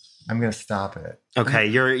gonna stop it. Okay,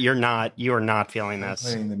 you are not feeling this.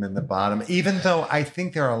 Putting them in the bottom, even though I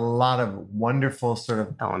think there are a lot of wonderful sort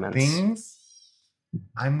of Elements. things.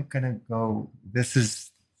 I'm gonna go. This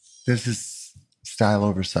is style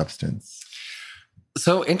over substance.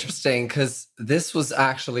 So interesting, because this was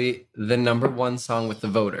actually the number 1 song with the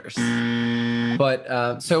voters.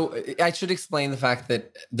 But so I should explain the fact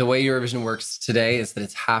that the way Eurovision works today is that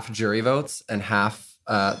it's half jury votes and half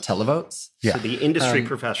televotes. Yeah, So the industry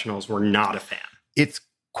professionals were not a fan. it's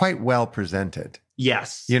quite well presented.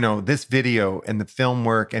 Yes. You know, this video and the film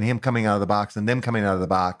work and him coming out of the box and them coming out of the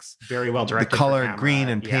box. Very well The directed. color, green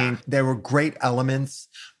and pink. There were great elements,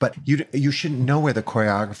 but you shouldn't know where the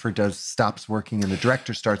choreographer stops working and the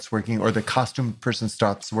director starts working or the costume person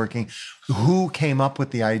stops working. Who came up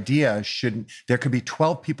with the idea there could be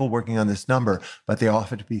 12 people working on this number, but they all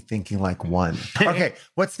have to be thinking like one. Okay,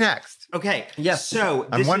 what's next? Okay. Yes. So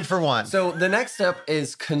I'm one for one. So the next step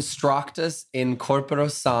is Constructus in Corporo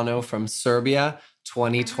Sano from Serbia,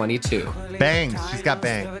 2022. Bangs. She's got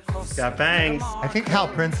bangs. got bangs. I think Hal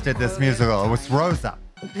Prince did this musical. It was Rosa.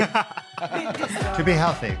 To be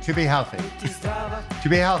healthy. To be healthy. To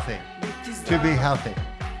be healthy. To be healthy.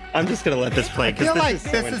 I'm just gonna let this play I feel like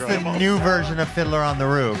this is the new version of Fiddler on the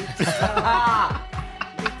Roof.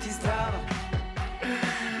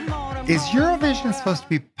 Is Eurovision supposed to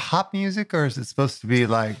be pop music, or is it supposed to be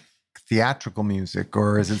like theatrical music,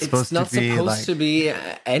 or is it supposed It's to be not supposed like to be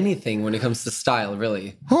anything when it comes to style,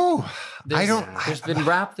 really. Whew, There's been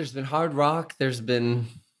rap, there's been hard rock, there's been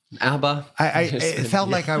ABBA. It felt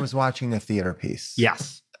like I was watching a theater piece.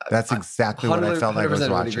 Yes. That's exactly what I felt like I was 100% would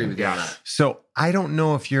agree watching. with you on that. So I don't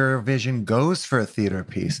know if Eurovision goes for a theater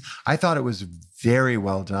piece. I thought it was very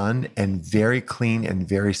well done and very clean and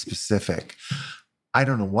very specific. I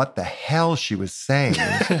don't know what the hell she was saying,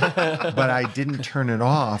 but I didn't turn it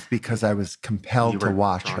off because I was compelled to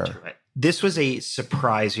watch her. This was a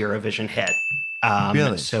surprise Eurovision hit.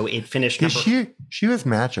 Really? So it finished. She was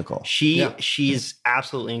magical. She's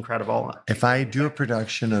absolutely incredible. If I do a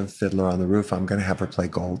production of Fiddler on the Roof, I'm going to have her play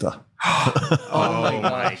Golda. Oh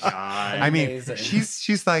my god! I mean,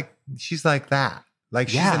 she's like that. Like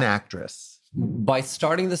she's an actress. By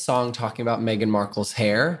starting the song talking about Meghan Markle's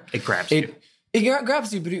hair, It grabs you. It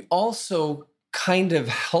grabs you, but it also kind of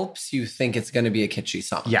helps you think it's going to be a kitschy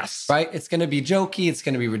song. Yes. Right? It's going to be jokey. It's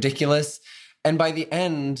going to be ridiculous. And by the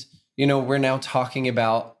end, you know, we're now talking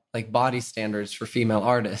about like body standards for female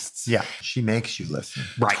artists. Yeah, she makes you listen.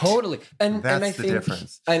 Right. Totally. And That's I the think,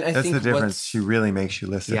 difference. And I That's think the difference. She really makes you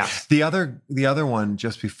listen. Yeah. The other one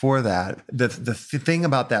just before that, the thing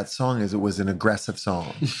about that song is it was an aggressive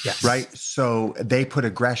song. Yes. Right? So they put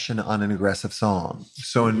aggression on an aggressive song.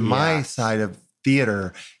 So in my side of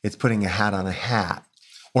theater, it's putting a hat on a hat.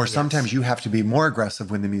 Or sometimes you have to be more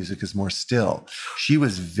aggressive when the music is more still. She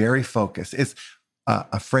was very focused. It's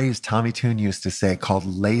a phrase Tommy Tune used to say called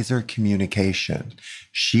laser communication.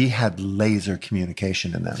 She had laser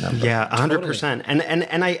communication in that number. Yeah, 100%.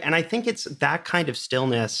 And I think it's that kind of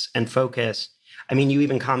stillness and focus. I mean, you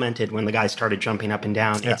even commented when the guy started jumping up and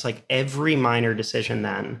down. Yeah. It's like every minor decision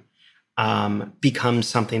then becomes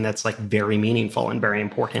something that's like very meaningful and very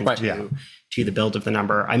important to the build of the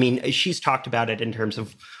number. I mean, she's talked about it in terms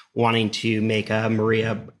of wanting to make a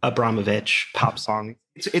Maria Abramovich pop song.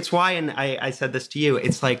 It's why, and I said this to you,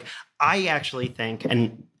 it's like, I actually think,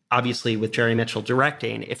 and obviously with Jerry Mitchell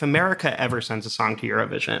directing, if America ever sends a song to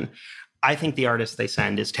Eurovision, I think the artist they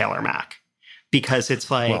send is Taylor Mack. Because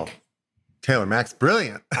it's like... Well, Taylor Mack's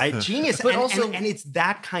brilliant. Genius. But and, also- and it's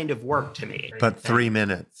that kind of work to me. But 3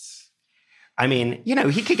 minutes. I mean, you know,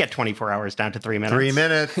 he could get 24 hours down to 3 minutes. 3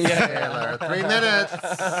 minutes, Taylor. 3 minutes.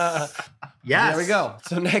 Yes. There we go.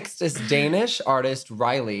 So next is Danish artist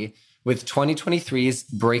Riley with 2023's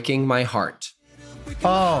Breaking My Heart.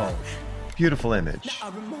 Oh, beautiful image.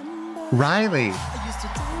 Riley.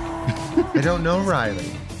 I don't know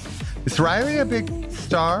Riley. Is Riley a big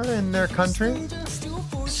star in their country?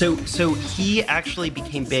 So he actually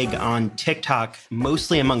became big on TikTok,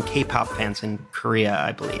 mostly among K-pop fans in Korea,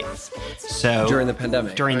 I believe. So During the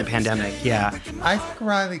pandemic. During the pandemic, yeah. I think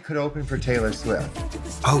Riley could open for Taylor Swift.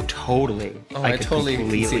 Oh, totally. Oh, I could totally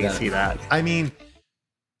completely see that. I mean,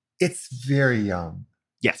 it's very young.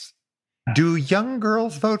 Yes. Do young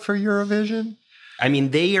girls vote for Eurovision? I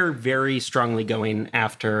mean, they are very strongly going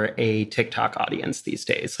after a TikTok audience these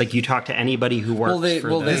days. Like, you talk to anybody who works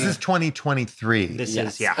This is 2023. This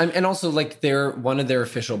Yes. is, yeah. And also, like, one of their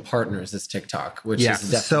official partners is TikTok, which is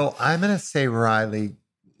definitely... So I'm going to say Riley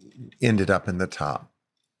ended up in the top.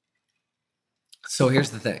 So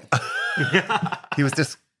here's the thing.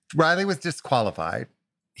 Riley was disqualified.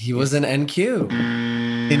 He was an NQ.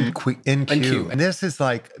 In Q. NQ. And this is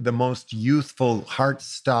like the most youthful, heart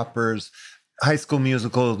stoppers, High School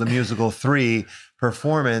Musical, the Musical 3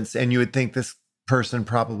 performance. And you would think this person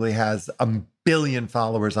probably has 1 billion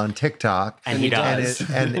followers on TikTok. And he does.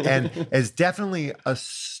 And is definitely a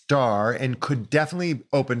star and could definitely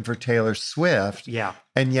open for Taylor Swift. Yeah.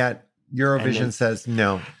 And yet Eurovision says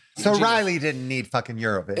no. So Riley didn't need fucking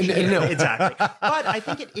Eurovision. No. Exactly. But I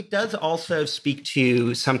think it does also speak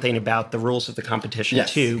to something about the rules of the competition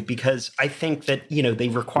too, because I think that, they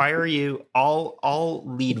require you, all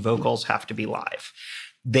lead vocals have to be live.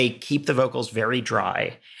 They keep the vocals very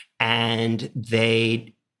dry, and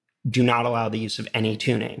they do not allow the use of any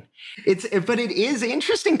tuning. But it is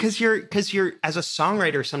interesting because you're as a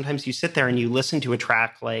songwriter, sometimes you sit there and you listen to a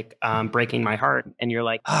track like Breaking My Heart, and you're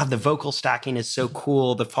like, the vocal stacking is so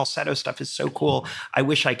cool. The falsetto stuff is so cool. I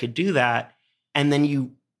wish I could do that. And then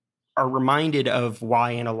you are reminded of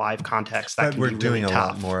why in a live context that can be really tough. We're doing a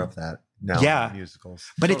lot more of that now in musicals.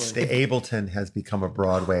 But it's the Ableton has become a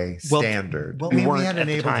Broadway standard. We had an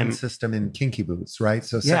Ableton system in Kinky Boots, right?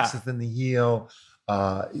 So Sex is in the Heel,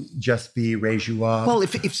 Just Be, Raise You Up. Well,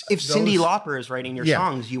 if Cyndi Lauper is writing your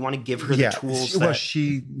songs, you want to give her the tools. Well,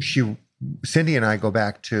 Cyndi and I go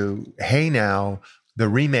back to Hey Now, the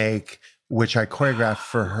remake, which I choreographed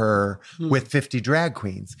for her with 50 drag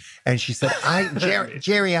queens. And she said,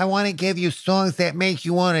 Jerry, I want to give you songs that make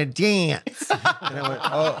you want to dance. And I went,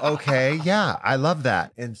 oh, okay. Yeah, I love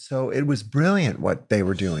that. And so it was brilliant what they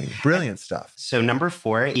were doing. Brilliant stuff. So number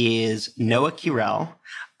 4 is Noah Kirel,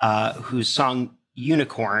 whose song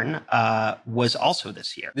Unicorn was also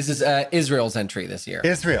this year. This is Israel's entry this year.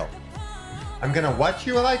 Israel. I'm going to watch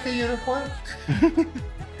you like a unicorn.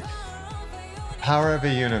 Power of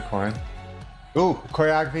a unicorn. Ooh,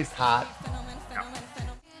 choreography's hot.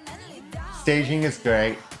 Staging is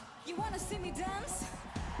great. You want to see me dance?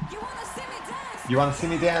 You want to see me dance? You want to see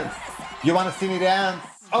me dance? You want to see me dance?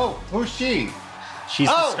 Oh, who's she? She's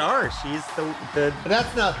the star. She's the...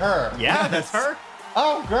 That's not her. Yeah, that's her.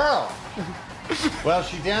 Oh, girl. Well,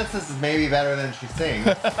 she dances maybe better than she sings.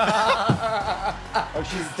 Oh,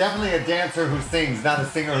 she's definitely a dancer who sings, not a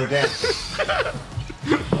singer who dances.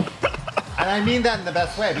 And I mean that in the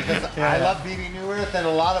best way, because I love B.B. New Earth and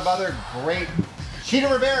a lot of other great... Cheetah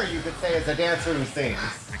Rivera, you could say, is a dancer who sings.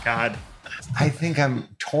 Oh my God. I think I'm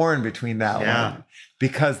torn between that one.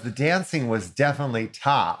 Because the dancing was definitely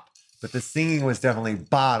top, but the singing was definitely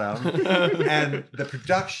bottom. And the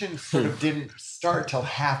production sort of didn't start till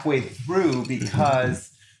halfway through because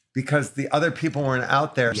the other people weren't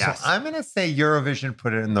out there. Yes. So I'm going to say Eurovision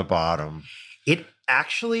put it in the bottom. It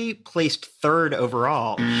actually placed 3rd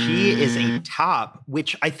overall. She is a top,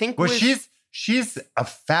 which I think she's a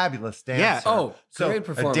fabulous dancer. Yeah. Oh, great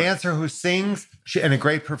performer. A dancer who sings and a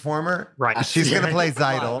great performer. Right. She's going to play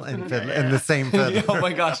Zeidel in the same fiddle. Oh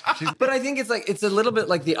my gosh. But I think it's a little bit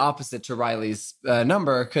like the opposite to Riley's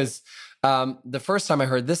number, because the first time I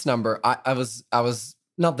heard this number, I was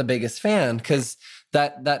not the biggest fan, because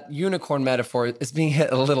that unicorn metaphor is being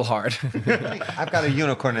hit a little hard. I've got a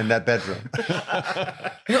unicorn in that bedroom.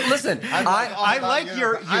 Listen, I like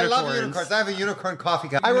your unicorns. I love unicorns. I have a unicorn coffee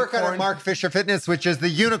cup. I work at Mark Fisher Fitness, which is the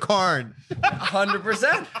unicorn.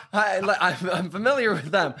 100%. I'm familiar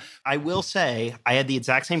with them. I will say I had the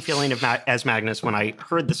exact same feeling as Magnus when I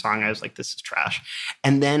heard the song. I was like, this is trash.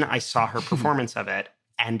 And then I saw her performance of it,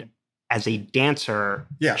 and as a dancer,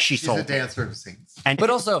 she's a dancer who sings. But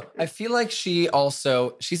also, I feel like she's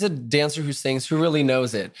a dancer who sings, who really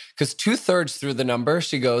knows it. Because 2/3 through the number,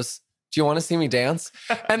 she goes, do you want to see me dance?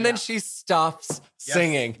 And then she stops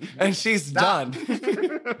singing, and she's done.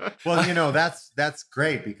 Well, that's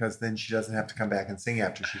great, because then she doesn't have to come back and sing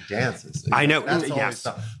after she dances. I know. That's always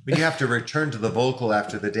tough. When you have to return to the vocal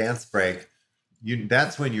after the dance break,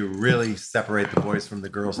 that's when you really separate the boys from the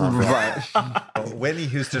girls on Broadway. Right. Whitney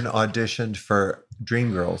Houston auditioned for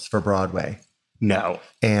Dreamgirls for Broadway. No.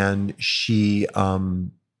 And she, of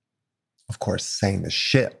course, sang the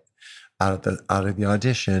shit out of the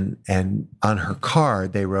audition. And on her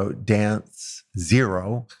card, they wrote dance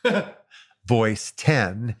 0, voice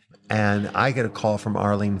 10. And I get a call from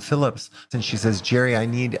Arlene Phillips, and she says, Jerry, I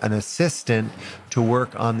need an assistant to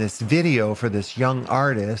work on this video for this young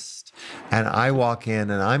artist. And I walk in,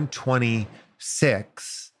 and I'm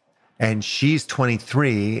 26 and she's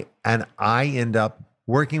 23. And I end up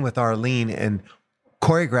working with Arlene and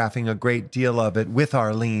choreographing a great deal of it with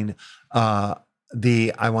Arlene,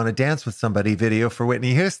 the I Want to Dance with Somebody video for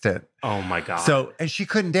Whitney Houston. Oh my God. So, and she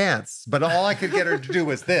couldn't dance, but all I could get her to do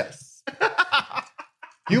was this.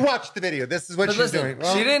 You watch the video. This is what she's doing.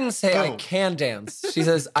 She didn't say, I can dance. She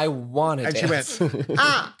says, I want to dance. And she went,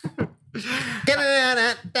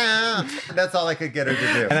 That's all I could get her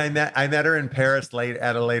to do. And I met her in Paris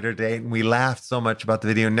at a later date, and we laughed so much about the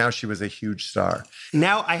video. And now she was a huge star.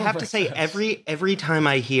 Now I have to say, every time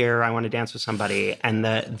I hear I Want to Dance with Somebody and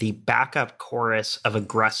the backup chorus of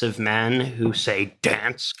aggressive men who say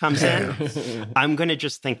dance comes in, I'm going to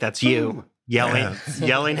just think that's you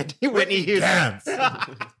yelling at Whitney Houston.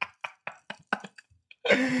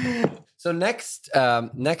 So next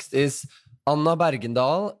is Anna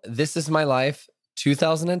Bergendahl. This is My Life,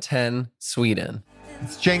 2010, Sweden.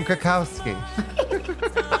 It's Jane Krakowski.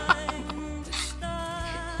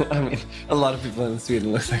 I mean, a lot of people in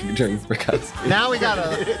Sweden looks like Jane Krakowski. Now we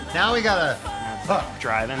gotta.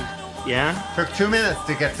 Driving. Yeah. Took 2 minutes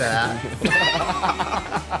to get to that.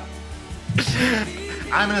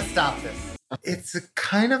 I'm gonna stop this. It's a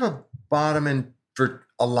kind of a bottom and for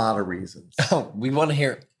a lot of reasons. Oh, we want to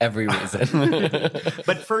hear every reason.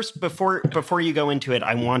 But first, before you go into it,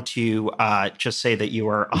 I want to just say that you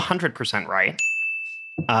are 100% right.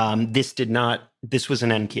 This was an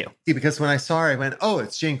NQ. See, because when I saw her, I went, "Oh,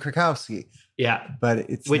 it's Jane Krakowski." Yeah, but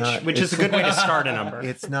it's which not, is a good way to start a number.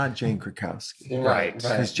 It's not Jane Krakowski, right?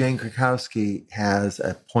 Because Jane Krakowski has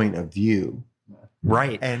a point of view,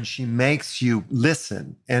 right, and she makes you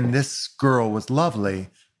listen. And this girl was lovely,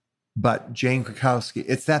 but Jane Krakowski,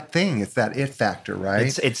 it's that thing, it's that it factor,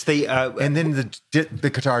 right? It's the and then the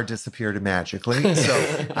guitar disappeared magically.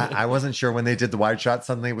 So I wasn't sure when they did the wide shot.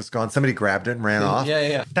 Suddenly it was gone. Somebody grabbed it and ran off.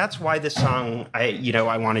 Yeah. That's why this song,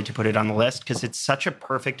 I wanted to put it on the list because it's such a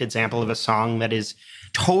perfect example of a song that is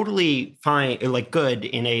totally fine, like good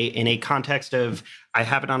in a context of I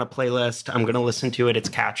have it on a playlist. I'm going to listen to it. It's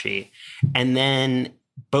catchy, and then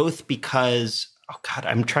both because. Oh God,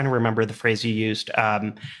 I'm trying to remember the phrase you used.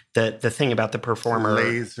 The thing about the performer,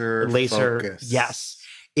 laser focus. Yes,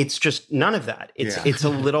 it's just none of that. It's a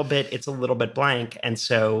little bit blank, and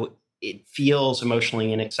so it feels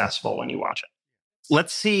emotionally inaccessible when you watch it.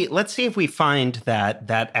 Let's see if we find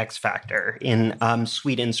that X factor in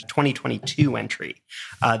Sweden's 2022 entry.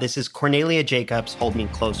 This is Cornelia Jacobs, "Hold Me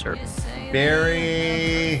Closer."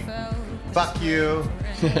 Very. Fuck you.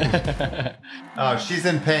 Oh, she's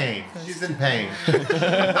in pain. She's in pain.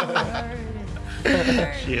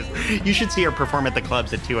 She is. You should see her perform at the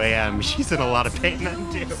clubs at 2 a.m. She's in a lot of pain then,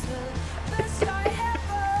 too.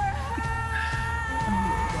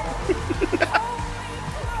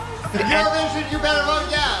 Eurovision, you better vote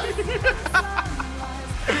yes.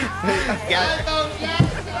 I vote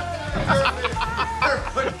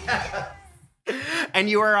yes. And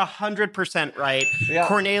you are 100% right. Yeah.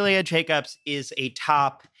 Cornelia Jacobs is a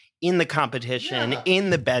top in the competition,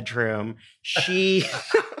 in the bedroom. She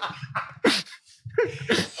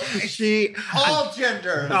all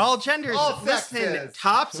genders. All genders. All Listen, sexes.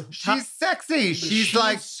 tops. She's sexy. She's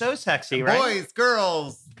like so sexy, right? Boys,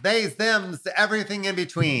 girls, theys, thems, everything in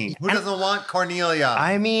between. Who doesn't want Cornelia?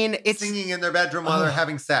 I mean, it's singing in their bedroom while they're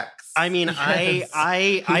having sex. I mean,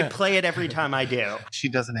 I play it every time I do. She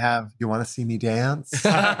doesn't have, you want to see me dance?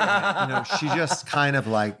 She just kind of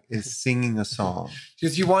like is singing a song.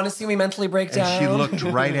 Just, you want to see me mentally break down? And she looked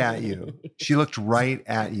right at you. She looked right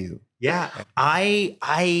at you. Yeah. I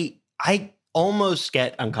almost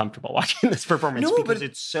get uncomfortable watching this performance because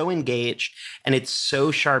it's so engaged and it's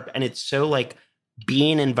so sharp and it's so like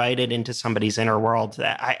being invited into somebody's inner world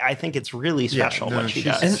that I think it's really special what she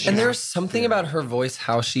does. And there's something about her voice,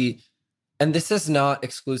 how she, and this is not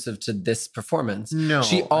exclusive to this performance. No.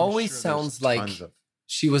 She always sounds like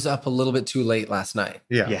she was up a little bit too late last night.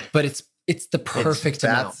 Yeah. But it's the perfect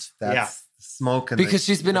amount. That's smoke and because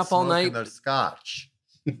she's been up all night. The scotch.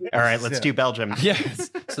 All right, let's do Belgium.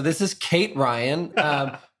 Yes. So this is Kate Ryan.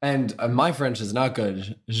 And my French is not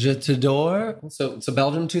good. Je t'adore. So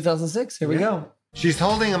Belgium 2006. Here we go. She's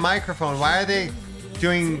holding a microphone. Why are they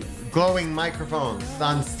doing glowing microphones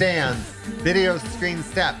on stands? Video screen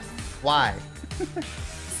steps. Why?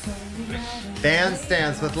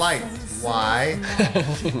 Bandstands with lights. Why?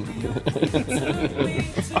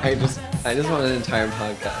 I just want an entire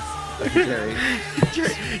podcast.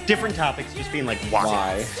 Different topics, just being like,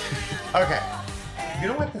 why? Okay. You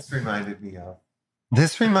know what this reminded me of?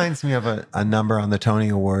 This reminds me of a number on the Tony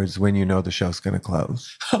Awards when you know the show's going to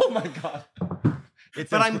close. Oh my God.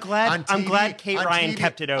 But I'm glad Kate Ryan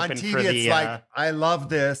kept it open TV, for the. It's like, I love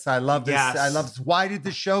this. I love this. Yes. I love this. Why did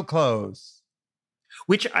the show close?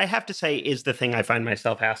 Which I have to say is the thing I find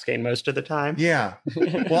myself asking most of the time. Yeah.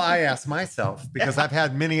 Well, I ask myself because I've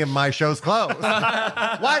had many of my shows close.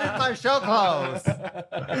 Why did my show close?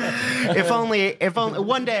 If only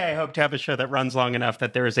one day I hope to have a show that runs long enough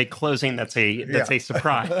that there is a closing that's a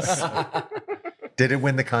surprise. Did it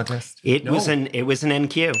win the contest? It was an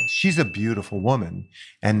NQ. She's a beautiful woman,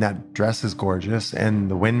 and that dress is gorgeous,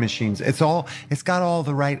 and the wind machines. It's got all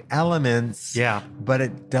the right elements. Yeah, but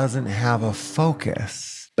it doesn't have a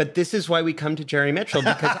focus. But this is why we come to Jerry Mitchell,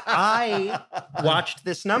 because I watched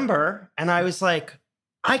this number and I was like,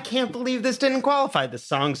 I can't believe this didn't qualify. The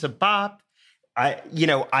song's a bop.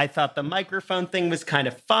 I thought the microphone thing was kind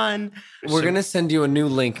of fun. We're going to send you a new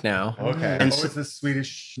link now. Okay. And What was the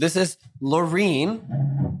Swedish? This is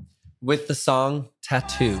Loreen with the song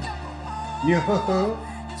Tattoo. Yo.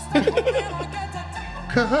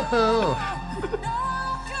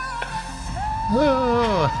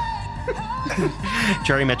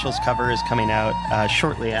 Jerry Mitchell's cover is coming out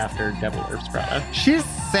shortly after Devil Wears Prada. She's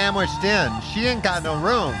sandwiched in. She ain't got no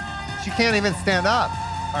room. She can't even stand up.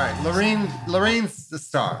 All right, Lorraine's the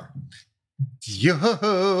star.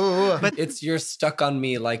 Yo. But it's You're Stuck on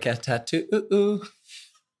Me Like a Tattoo.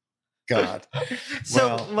 God. So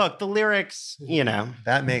Well, look, the lyrics,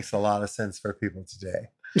 that makes a lot of sense for people today.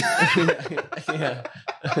 Yeah.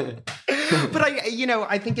 But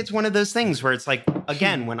I think it's one of those things where it's like,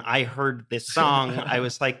 again, when I heard this song, I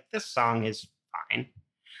was like, this song is fine.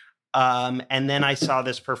 And then I saw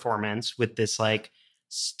this performance with this like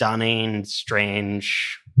stunning,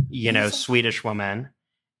 strange, Swedish woman.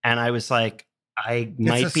 And I was like, I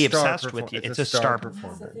might be obsessed with you. It's a star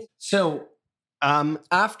performance. So,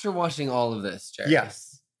 after watching all of this, Jerry.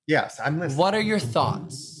 Yes, I'm listening. What are your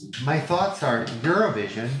thoughts? My thoughts are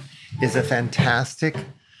Eurovision is a fantastic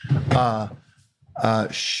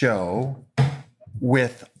show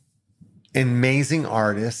with amazing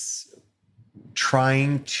artists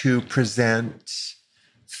trying to present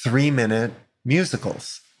 3-minute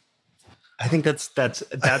musicals. I think that's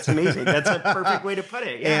amazing. That's a perfect way to put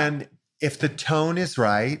it. Yeah. And if the tone is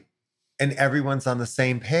right and everyone's on the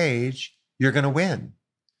same page, you're going to win.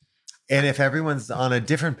 And if everyone's on a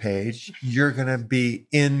different page, you're going to be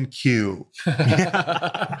in queue.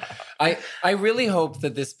 I really hope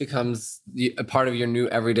that this becomes a part of your new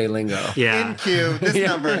everyday lingo. Yeah. In queue. This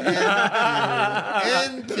number.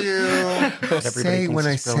 In queue. Say when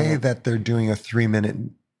I say that they're doing a 3-minute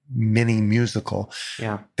mini musical,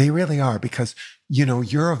 they really are, because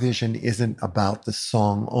Eurovision isn't about the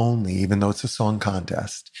song only, even though it's a song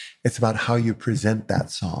contest. It's about how you present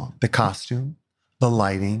that song, the costume, the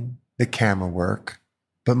lighting, the camera work,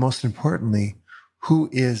 but most importantly, who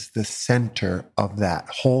is the center of that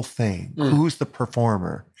whole thing? Who's the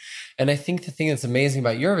performer? And I think the thing that's amazing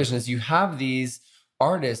about Eurovision is you have these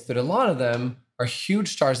artists that a lot of them are huge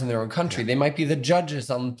stars in their own country. They might be the judges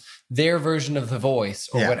on their version of The Voice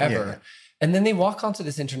or whatever. Yeah. And then they walk onto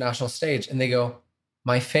this international stage and they go,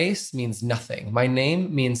 my face means nothing. My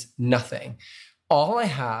name means nothing. All I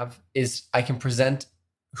have is I can present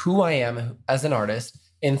who I am as an artist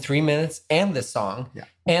in 3 minutes and this song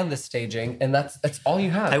and the staging. And that's all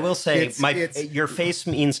you have. I will say your face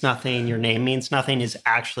means nothing. Your name means nothing is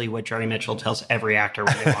actually what Jerry Mitchell tells every actor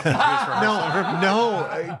when they walk into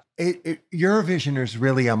his room. Eurovision is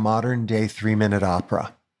really a modern day 3-minute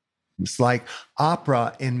opera. It's like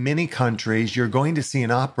opera in many countries. You're going to see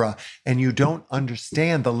an opera and you don't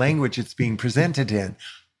understand the language it's being presented in.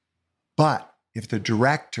 But if the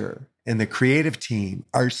director and the creative team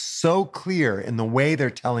are so clear in the way they're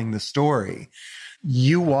telling the story,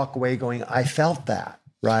 you walk away going, I felt that,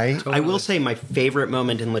 right? Totally. I will say my favorite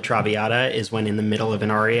moment in La Traviata is when in the middle of an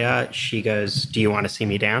aria, she goes, do you want to see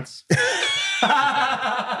me dance?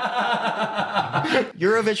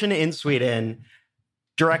 Eurovision in Sweden,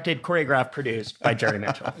 directed, choreographed, produced by Jerry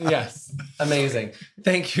Mitchell. Yes. Amazing.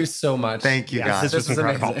 Thank you so much. Thank you, guys. This was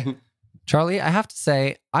incredible. Amazing. Charlie, I have to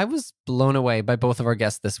say, I was blown away by both of our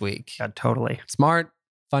guests this week. Yeah, totally. Smart,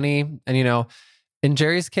 funny, and in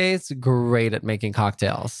Jerry's case, great at making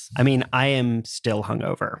cocktails. I mean, I am still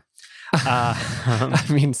hungover.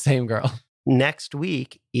 Same girl. Next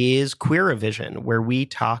week is Queerivision, where we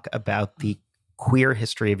talk about the queer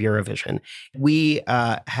history of Eurovision. We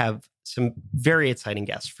have some very exciting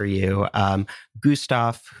guests for you.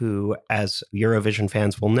 Gustav, who, as Eurovision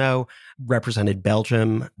fans will know, represented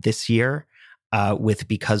Belgium this year with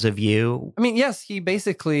Because of You. I mean, yes, he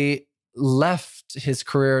basically left his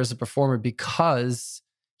career as a performer because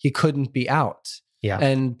he couldn't be out. Yeah.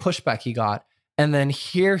 And pushback he got. And then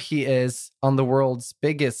here he is on the world's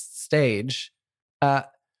biggest stage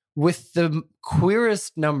with the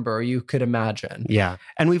queerest number you could imagine. Yeah.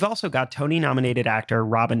 And we've also got Tony-nominated actor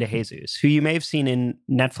Robin de Jesus, who you may have seen in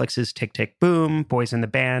Netflix's Tick, Tick, Boom, Boys in the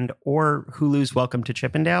Band, or Hulu's Welcome to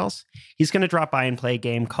Chippendales. He's going to drop by and play a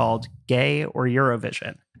game called Gay or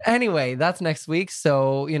Eurovision. Anyway, that's next week.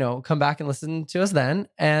 So, come back and listen to us then.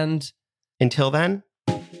 And until then,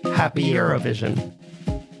 happy Eurovision.